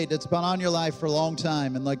Band-Aid that's been on your life for a long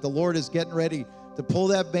time, and like the Lord is getting ready to pull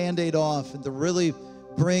that Band-Aid off and to really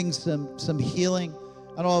bring some healing.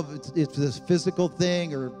 I don't know if it's this physical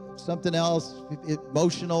thing or something else,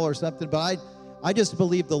 emotional or something, but I just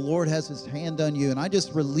believe the Lord has His hand on you, and I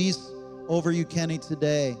just release over you, Kenny,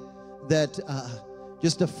 today that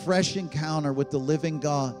just a fresh encounter with the living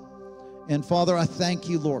God. And Father, I thank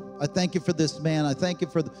you, Lord. I thank you for this man. I thank you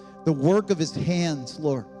for the work of his hands,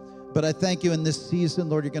 Lord. But I thank you in this season,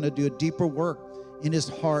 Lord, you're going to do a deeper work in his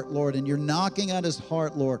heart, Lord. And you're knocking at his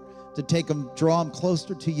heart, Lord, to draw him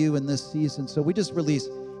closer to you in this season. So we just release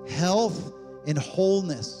health and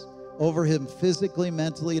wholeness over him physically,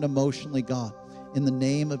 mentally, and emotionally, God. In the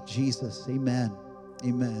name of Jesus, amen.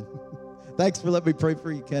 Amen. Thanks for letting me pray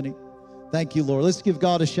for you, Kenny. Thank you, Lord. Let's give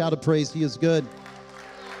God a shout of praise. He is good.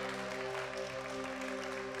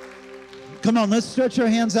 Come on, let's stretch our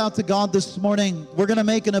hands out to God this morning. We're going to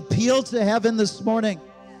make an appeal to heaven this morning.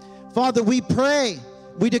 Father, we pray,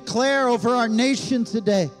 we declare over our nation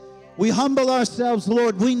today. We humble ourselves,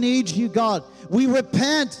 Lord. We need you, God. We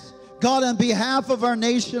repent, God, on behalf of our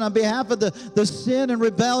nation, on behalf of the sin and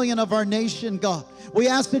rebellion of our nation, God. We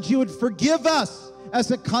ask that you would forgive us as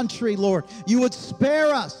a country, Lord. You would spare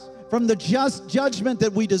us from the just judgment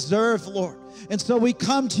that we deserve, Lord. And so we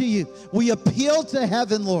come to you. We appeal to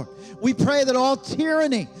heaven, Lord. We pray that all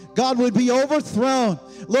tyranny, God, would be overthrown.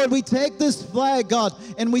 Lord, we take this flag, God,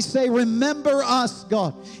 and we say, remember us,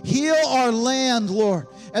 God. Heal our land, Lord,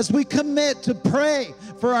 as we commit to pray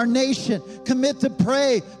for our nation, commit to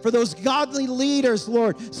pray for those godly leaders,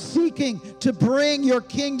 Lord, seeking to bring your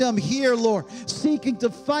kingdom here, Lord, seeking to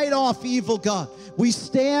fight off evil, God. We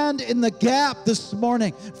stand in the gap this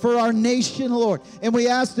morning for our nation, Lord, and we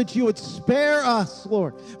ask that you would spare us,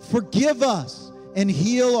 Lord, forgive us, and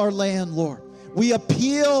heal our land, Lord. We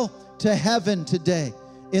appeal to heaven today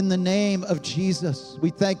in the name of Jesus. We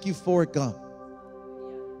thank you for it, God.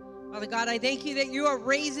 Father God, I thank you that you are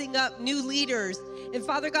raising up new leaders. And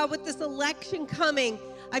Father God, with this election coming,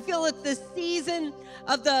 I feel that the season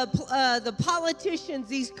of the politicians,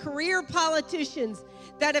 these career politicians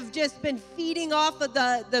that have just been feeding off of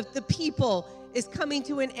the people, is coming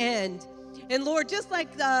to an end. And Lord, just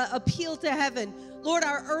like the appeal to heaven, Lord,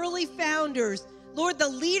 our early founders, Lord, the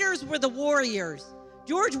leaders were the warriors.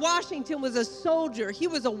 George Washington was a soldier. He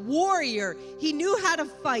was a warrior. He knew how to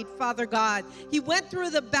fight, Father God. He went through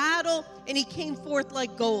the battle and he came forth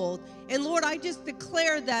like gold. And Lord, I just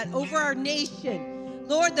declare that over our nation.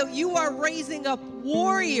 Lord, that you are raising up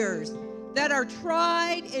warriors that are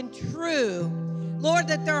tried and true. Lord,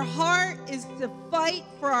 that their heart is to fight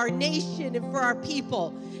for our nation and for our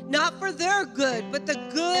people. Not for their good, but the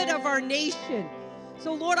good of our nation.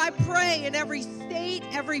 So, Lord, I pray in every state,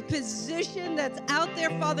 every position that's out there,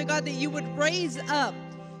 Father God, that you would raise up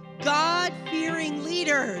God-fearing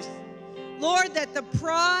leaders. Lord, that the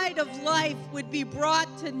pride of life would be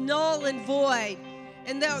brought to null and void,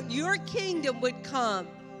 and that your kingdom would come.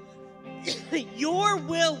 Your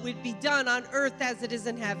will would be done on earth as it is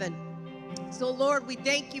in heaven. So, Lord, we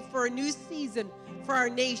thank you for a new season for our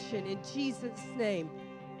nation. In Jesus' name.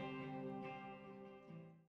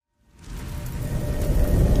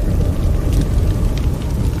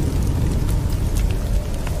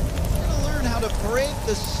 To break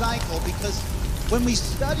the cycle, because when we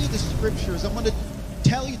study the scriptures, I want to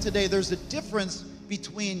tell you today there's a difference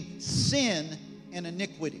between sin and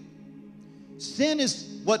iniquity. Sin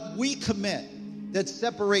is what we commit that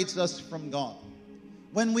separates us from God.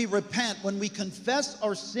 When we repent, when we confess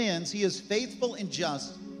our sins, he is faithful and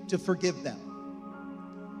just to forgive them.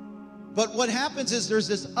 But what happens is there's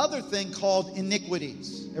this other thing called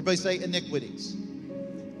iniquities. Everybody say iniquities.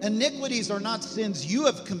 Iniquities are not sins you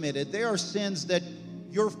have committed. They are sins that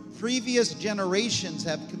your previous generations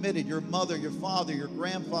have committed. Your mother, your father, your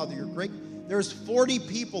grandfather, your great. There's 40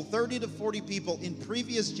 people, 30 to 40 people in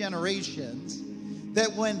previous generations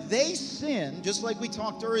that when they sinned, just like we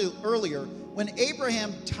talked earlier, when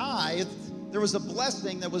Abraham tithed, there was a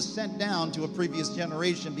blessing that was sent down to a previous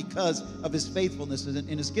generation because of his faithfulness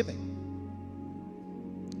in his giving.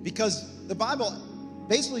 Because the Bible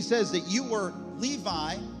basically says that you were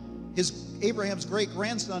Levi, Abraham's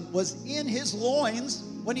great-grandson, was in his loins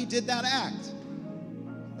when he did that act.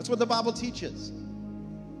 That's what the Bible teaches.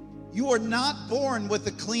 You are not born with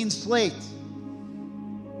a clean slate.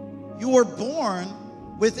 You were born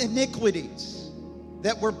with iniquities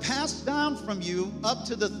that were passed down from you up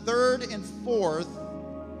to the third and fourth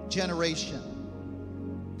generation.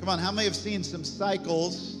 Come on, how many have seen some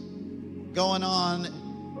cycles going on?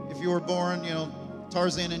 If you were born,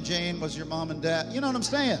 Tarzan and Jane was your mom and dad. You know what I'm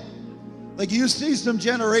saying? Like, you see some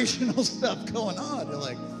generational stuff going on. You're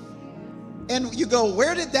like, and you go,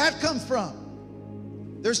 where did that come from?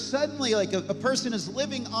 There's suddenly like a person is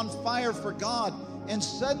living on fire for God, and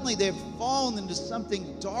suddenly they've fallen into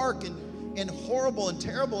something dark and horrible and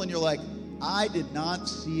terrible, and you're like, I did not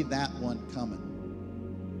see that one coming.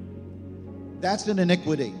 That's an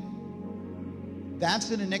iniquity.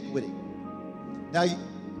 That's an iniquity. Now,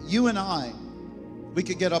 you and I, we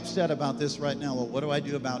could get upset about this right now. Well, what do I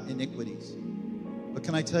do about iniquities? But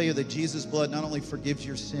can I tell you that Jesus' blood not only forgives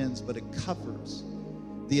your sins, but it covers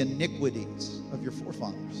the iniquities of your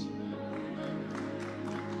forefathers.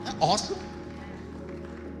 Isn't that awesome?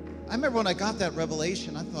 I remember when I got that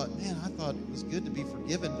revelation, I thought it was good to be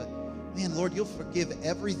forgiven, but Man, Lord, you'll forgive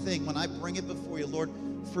everything when I bring it before you. Lord,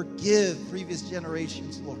 forgive previous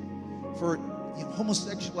generations, Lord, for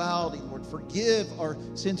homosexuality, Lord. Forgive our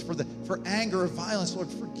sins for anger or violence, Lord.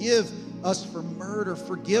 Forgive us for murder.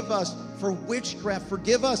 Forgive us for witchcraft.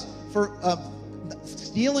 Forgive us for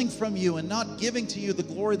stealing from you and not giving to you the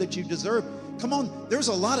glory that you deserve. Come on, there's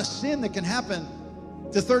a lot of sin that can happen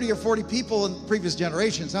to 30 or 40 people in previous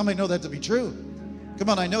generations. How many know that to be true? Come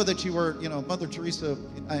on, I know that you were, Mother Teresa.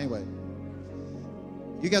 Anyway,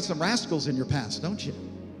 you got some rascals in your past, don't you?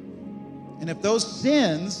 And if those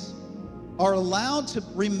sins are allowed to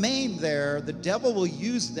remain there, the devil will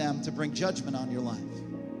use them to bring judgment on your life.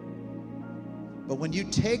 But when you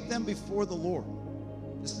take them before the Lord,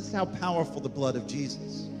 this is how powerful the blood of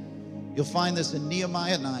Jesus. You'll find this in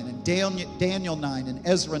Nehemiah 9 and Daniel 9 and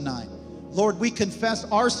Ezra 9. Lord, we confess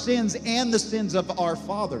our sins and the sins of our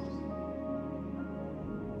fathers.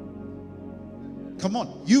 Come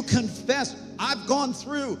on, you confess. I've gone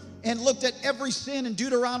through and looked at every sin in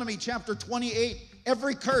Deuteronomy chapter 28,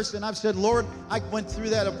 every curse, and I've said, Lord, I went through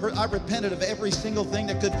that. I repented of every single thing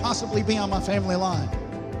that could possibly be on my family line.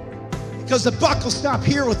 Because the buck will stop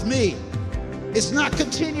here with me. It's not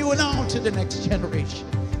continuing on to the next generation.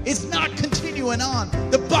 It's not continuing on.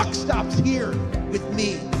 The buck stops here with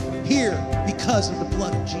me, here because of the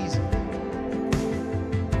blood of Jesus.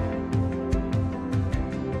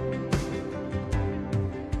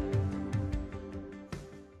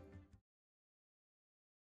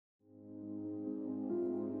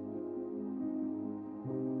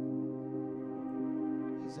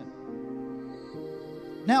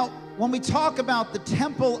 Now, when we talk about the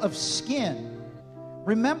temple of skin,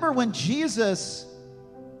 remember when Jesus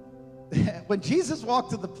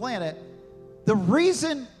walked to the planet, the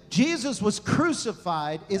reason Jesus was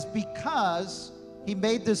crucified is because he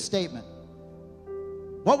made this statement.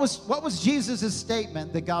 What was Jesus'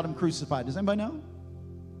 statement that got him crucified? Does anybody know?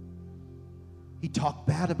 He talked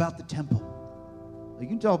bad about the temple. You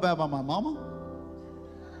can talk bad about my mama.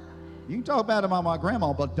 You can talk bad about my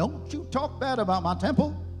grandma, but don't you talk bad about my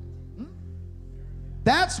temple.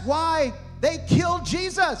 That's why they killed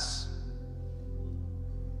Jesus.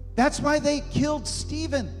 That's why they killed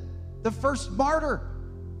Stephen, the first martyr.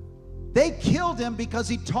 They killed him because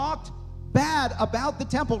he talked bad about the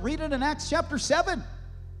temple. Read it in Acts chapter 7.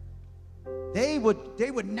 They would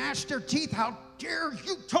gnash their teeth. How dare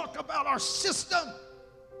you talk about our system?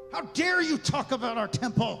 How dare you talk about our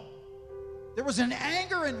temple? There was an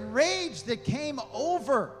anger and rage that came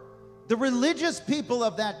over the religious people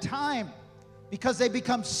of that time because they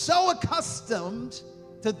become so accustomed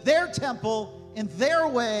to their temple in their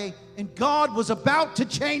way, and God was about to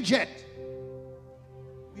change it.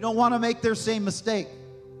 We don't want to make their same mistake.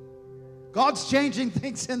 God's changing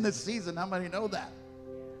things in this season. How many know that?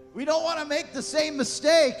 We don't want to make the same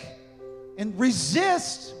mistake and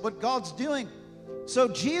resist what God's doing. So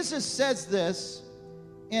Jesus says this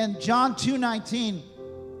in John 2:19,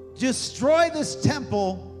 destroy this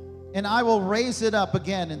temple and I will raise it up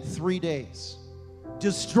again in 3 days.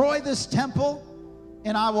 Destroy this temple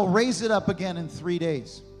and I will raise it up again in 3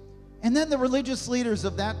 days. And then the religious leaders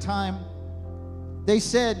of that time, they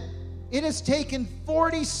said, it has taken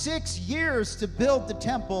 46 years to build the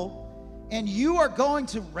temple and you are going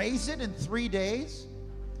to raise it in 3 days?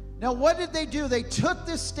 Now what did they do? They took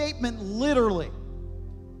this statement literally.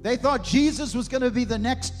 They thought Jesus was going to be the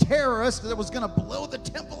next terrorist that was going to blow the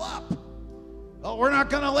temple up. Oh, we're not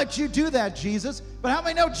going to let you do that, Jesus. But how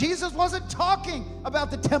many know Jesus wasn't talking about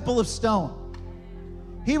the temple of stone?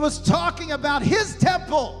 He was talking about his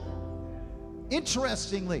temple.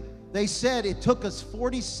 Interestingly, they said it took us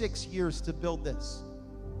 46 years to build this.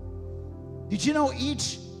 Did you know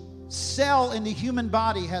each cell in the human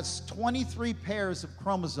body has 23 pairs of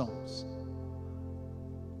chromosomes?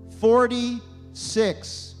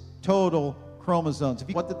 46 total chromosomes.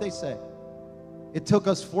 What did they say? It took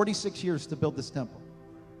us 46 years to build this temple.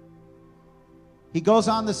 He goes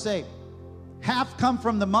on to say, half come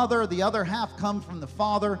from the mother, the other half come from the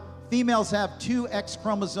father. Females have 2 X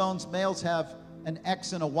chromosomes, males have an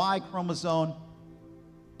X and a Y chromosome.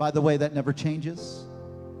 By the way, that never changes.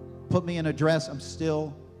 Put me in a dress, I'm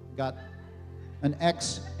still got an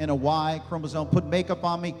X and a Y chromosome. Put makeup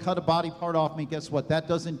on me, cut a body part off me, guess what? That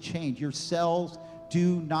doesn't change. Your cells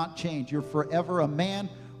do not change. You're forever a man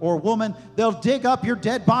or a woman. They'll dig up your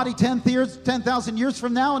dead body 10,000 years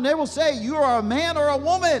from now, and they will say, you are a man or a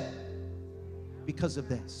woman because of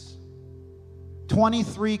this.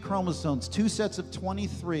 23 chromosomes, 2 sets of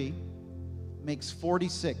 23 makes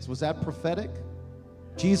 46. Was that prophetic?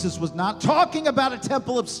 Jesus was not talking about a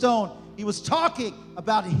temple of stone. He was talking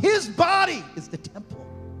about his body is the temple.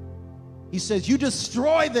 He says, you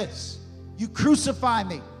destroy this. You crucify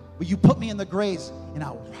me, but you put me in the graves, and I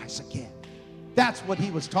will rise again. That's what he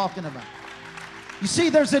was talking about. You see,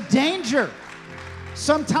 there's a danger.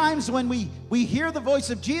 Sometimes when we hear the voice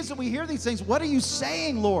of Jesus, we hear these things. What are you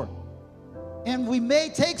saying, Lord? And we may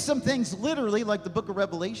take some things literally, like the book of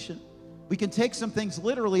Revelation. We can take some things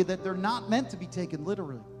literally that they're not meant to be taken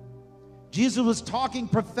literally. Jesus was talking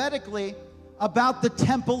prophetically about the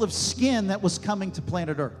temple of skin that was coming to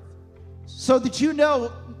planet Earth. So that you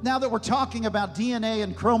know, now that we're talking about DNA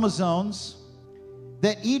and chromosomes,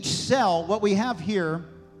 that each cell, what we have here,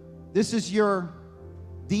 this is your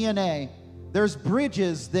DNA. There's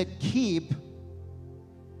bridges that keep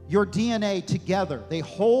your DNA together. They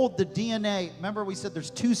hold the DNA. Remember we said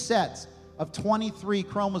there's 2 sets of 23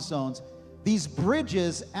 chromosomes. These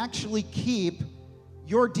bridges actually keep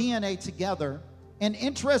your DNA together. And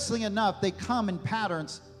interestingly enough, they come in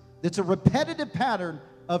patterns. It's a repetitive pattern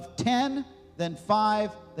of 10, then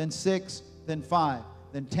 5, then 6, then 5,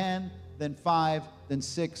 then 10, then 5, then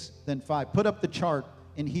 6, then 5. Put up the chart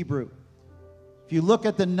in Hebrew. If you look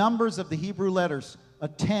at the numbers of the Hebrew letters, a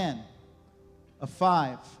 10, a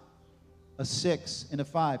 5, a 6, and a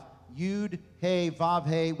 5. Yud, He, Vav,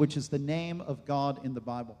 He, which is the name of God in the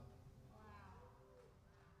Bible.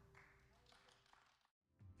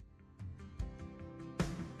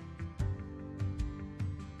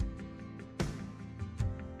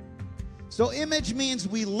 So image means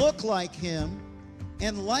we look like him,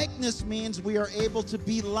 and likeness means we are able to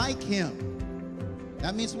be like him.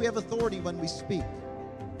 That means we have authority when we speak.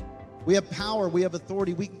 We have power, we have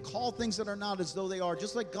authority. We can call things that are not as though they are.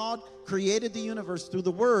 Just like God created the universe through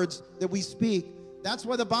the words that we speak. That's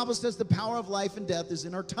why the Bible says the power of life and death is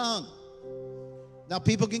in our tongue. Now,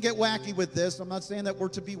 people can get wacky with this. I'm not saying that we're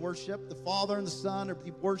to be worshiped. The Father and the Son are to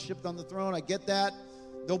be worshiped on the throne. I get that.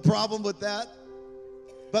 No problem with that.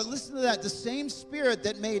 But listen to that. The same Spirit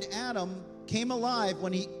that made Adam came alive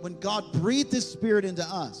when God breathed His Spirit into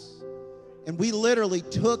us. And we literally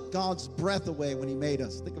took God's breath away when He made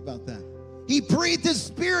us. Think about that. He breathed His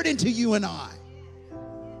Spirit into you and I.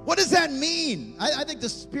 What does that mean? I think the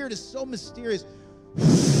Spirit is so mysterious.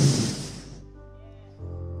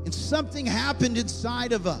 And something happened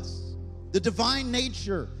inside of us. The divine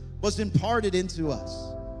nature was imparted into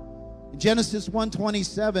us. In Genesis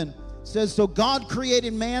 1:27 says, so God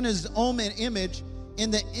created man in His own image. In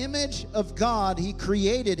the image of God, He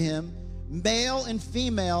created him. Male and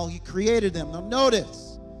female, He created them. Now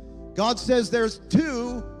notice, God says there's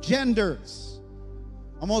 2 genders.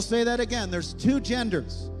 I'm going to say that again. There's 2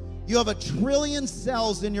 genders. You have 1 trillion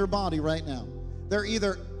cells in your body right now. They're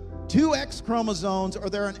either 2 X chromosomes or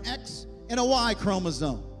they're an X and a Y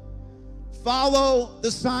chromosome. Follow the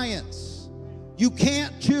science. You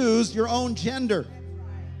can't choose your own gender.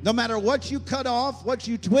 No matter what you cut off, what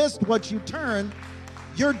you twist, what you turn,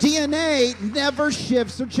 your DNA never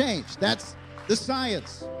shifts or changes. That's the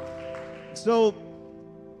science. So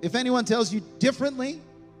if anyone tells you differently,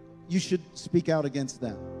 you should speak out against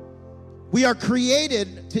them. We are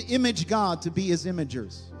created to image God, to be His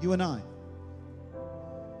imagers, you and I.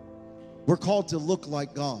 We're called to look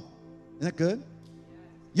like God. Isn't that good?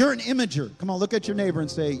 You're an imager. Come on, look at your neighbor and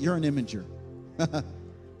say, you're an imager.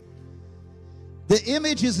 The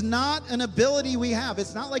image is not an ability we have.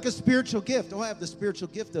 It's not like a spiritual gift. Oh, I have the spiritual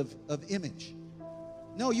gift of image.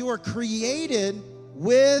 No, you are created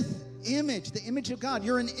with image, the image of God.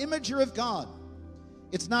 You're an imager of God.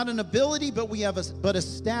 It's not an ability, but we have a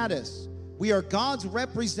status. We are God's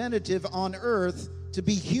representative on earth. To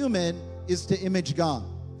be human is to image God.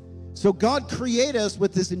 So God created us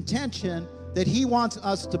with this intention that He wants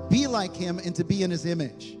us to be like Him and to be in His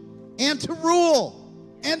image and to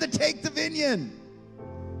rule and to take dominion.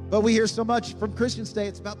 But we hear so much from Christians today,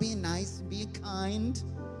 it's about being nice and being kind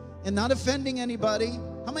and not offending anybody.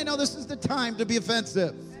 How many know this is the time to be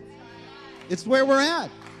offensive? It's where we're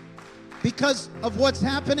at because of what's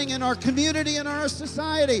happening in our community and our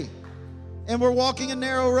society. And we're walking a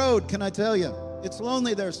narrow road, can I tell you? It's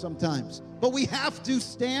lonely there sometimes. But we have to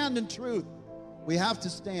stand in truth. We have to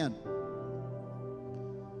stand.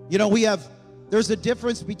 You know, there's a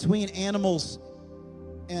difference between animals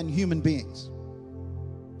and human beings.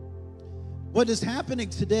 What is happening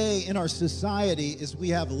today in our society is we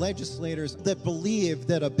have legislators that believe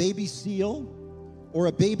that a baby seal or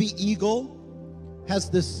a baby eagle has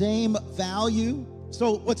the same value.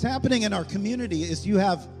 So what's happening in our community is you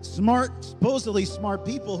have supposedly smart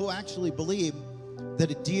people who actually believe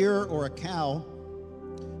that a deer or a cow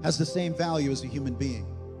has the same value as a human being.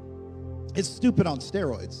 It's stupid on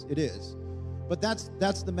steroids, it is. But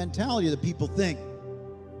that's the mentality that people think.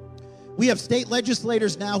 We have state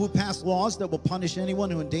legislators now who pass laws that will punish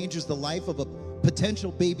anyone who endangers the life of a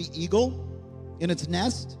potential baby eagle. in its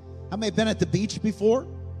nest? How many have been at the beach before?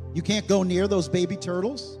 You can't go near those baby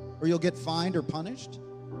turtles or you'll get fined or punished.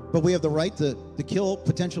 But we have the right to kill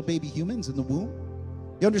potential baby humans in the womb.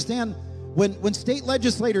 You understand? When state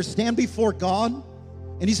legislators stand before God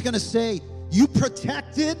and he's going to say, you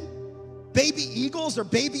protected baby eagles or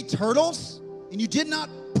baby turtles and you did not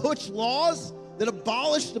push laws that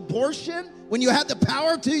abolished abortion when you had the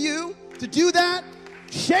power to do that,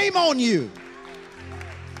 shame on you.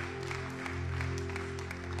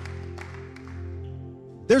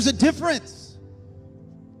 There's a difference.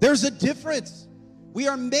 There's a difference. We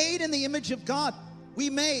are made in the image of God. We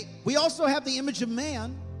also have the image of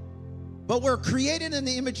man, but we're created in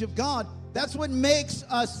the image of God. That's what makes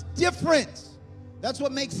us different. That's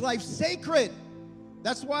what makes life sacred.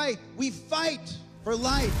 That's why we fight for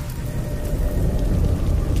life.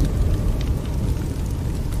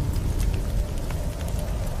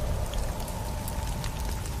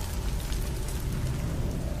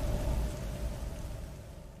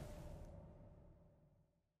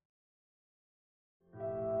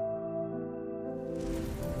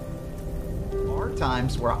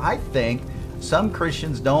 Times where I think some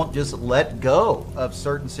Christians don't just let go of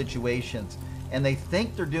certain situations and they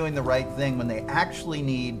think they're doing the right thing when they actually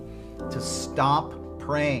need to stop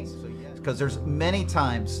praying. Because there's many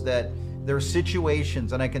times that there are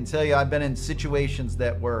situations, and I can tell you I've been in situations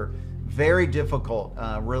that were very difficult,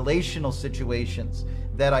 relational situations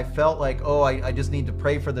that I felt like, oh, I just need to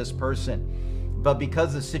pray for this person. But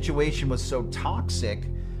because the situation was so toxic,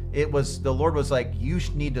 the Lord was like, you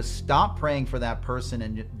need to stop praying for that person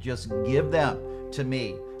and just give them to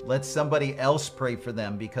me. Let somebody else pray for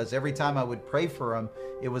them, because every time I would pray for them,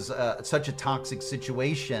 it was such a toxic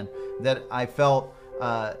situation that I felt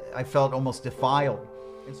almost defiled.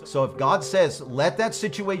 So if God says, let that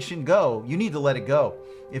situation go, you need to let it go.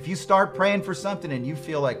 If you start praying for something and you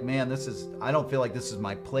feel like, man, I don't feel like this is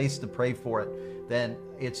my place to pray for it, then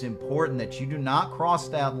it's important that you do not cross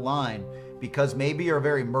that line. Because maybe you're a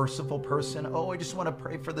very merciful person. Oh, I just want to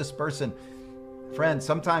pray for this person. Friend,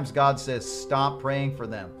 sometimes God says, stop praying for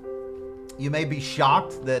them. You may be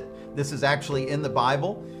shocked that this is actually in the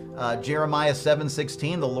Bible. Jeremiah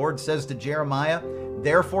 7:16, the Lord says to Jeremiah,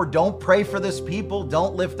 therefore don't pray for this people.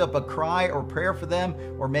 Don't lift up a cry or prayer for them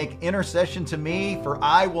or make intercession to me, for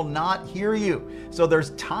I will not hear you. So there's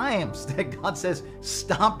times that God says,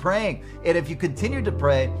 stop praying. And if you continue to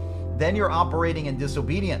pray, then you're operating in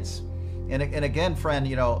disobedience. And again, friend,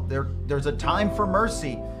 there's a time for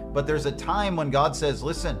mercy, but there's a time when God says,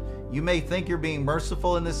 listen, you may think you're being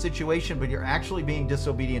merciful in this situation, but you're actually being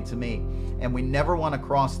disobedient to me. And we never want to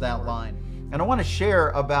cross that line. And I want to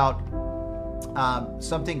share about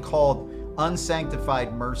something called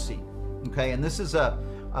unsanctified mercy. Okay, and this is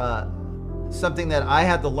something that I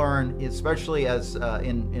had to learn, especially as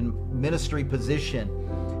in ministry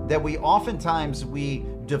position, that we oftentimes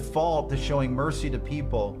default to showing mercy to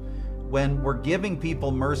people when we're giving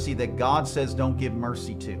people mercy that God says don't give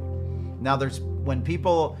mercy to. Now when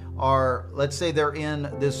people are, let's say they're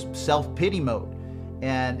in this self-pity mode,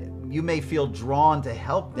 and you may feel drawn to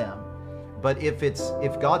help them, but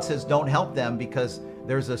if God says don't help them because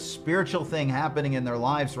there's a spiritual thing happening in their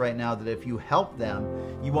lives right now, that if you help them,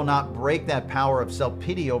 you will not break that power of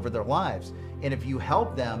self-pity over their lives. And if you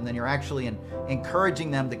help them, then you're actually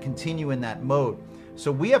encouraging them to continue in that mode.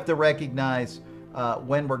 So we have to recognize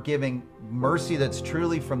when we're giving mercy that's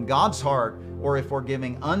truly from God's heart, or if we're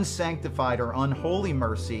giving unsanctified or unholy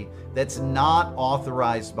mercy that's not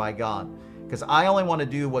authorized by God. Because I only want to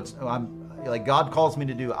do like God calls me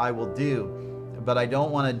to do, I will do, but I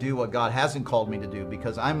don't want to do what God hasn't called me to do,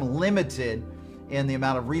 because I'm limited in the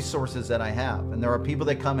amount of resources that I have. And there are people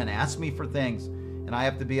that come and ask me for things, and I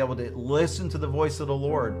have to be able to listen to the voice of the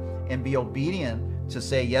Lord and be obedient to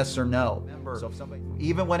say yes or no. So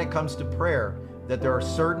even when it comes to prayer, that there are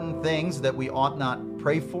certain things that we ought not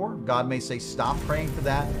pray for. God may say, stop praying for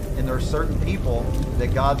that. And there are certain people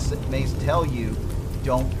that God may tell you,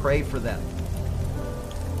 don't pray for them.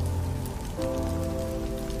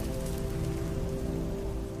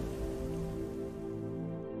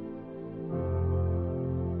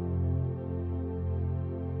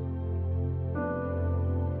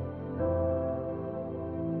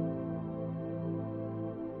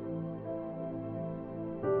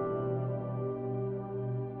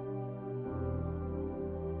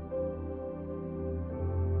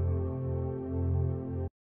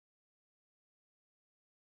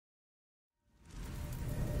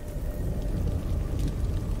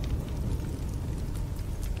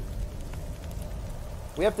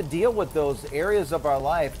 We have to deal with those areas of our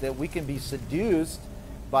life that we can be seduced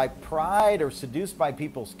by pride or seduced by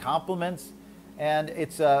people's compliments, And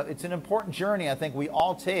it's an important journey I think we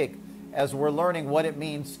all take as we're learning what it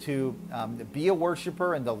means to be a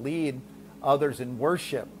worshiper and to lead others in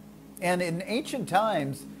worship. And in ancient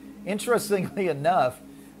times, interestingly enough,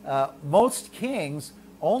 most kings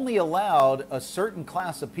only allowed a certain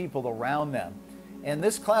class of people around them. And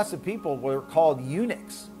this class of people were called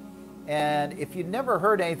eunuchs. And if you've never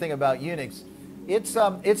heard anything about eunuchs, it's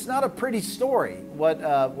not a pretty story, what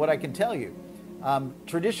I can tell you.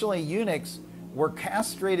 Traditionally, eunuchs were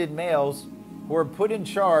castrated males who were put in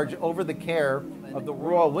charge over the care of the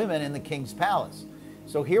royal women in the king's palace.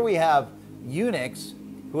 So here we have eunuchs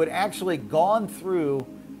who had actually gone through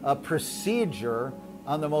a procedure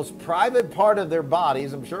on the most private part of their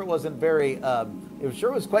bodies. I'm sure it wasn't very, it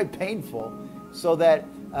was quite painful, so that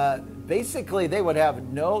basically they would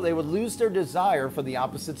lose their desire for the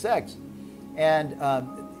opposite sex. And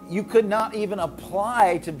you could not even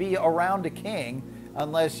apply to be around a king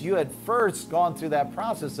unless you had first gone through that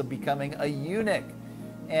process of becoming a eunuch.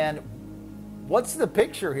 And what's the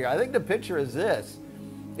picture here? I think the picture is this,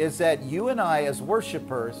 is that you and I as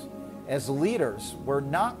worshipers, as leaders, we're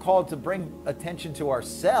not called to bring attention to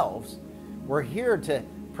ourselves. We're here to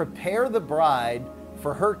prepare the bride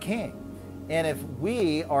for her king. And if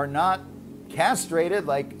we are not castrated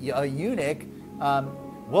like a eunuch,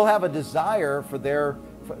 we'll have a desire for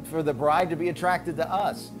the bride to be attracted to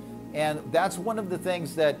us. And that's one of the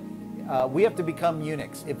things that we have to become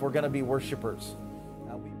eunuchs if we're going to be worshipers.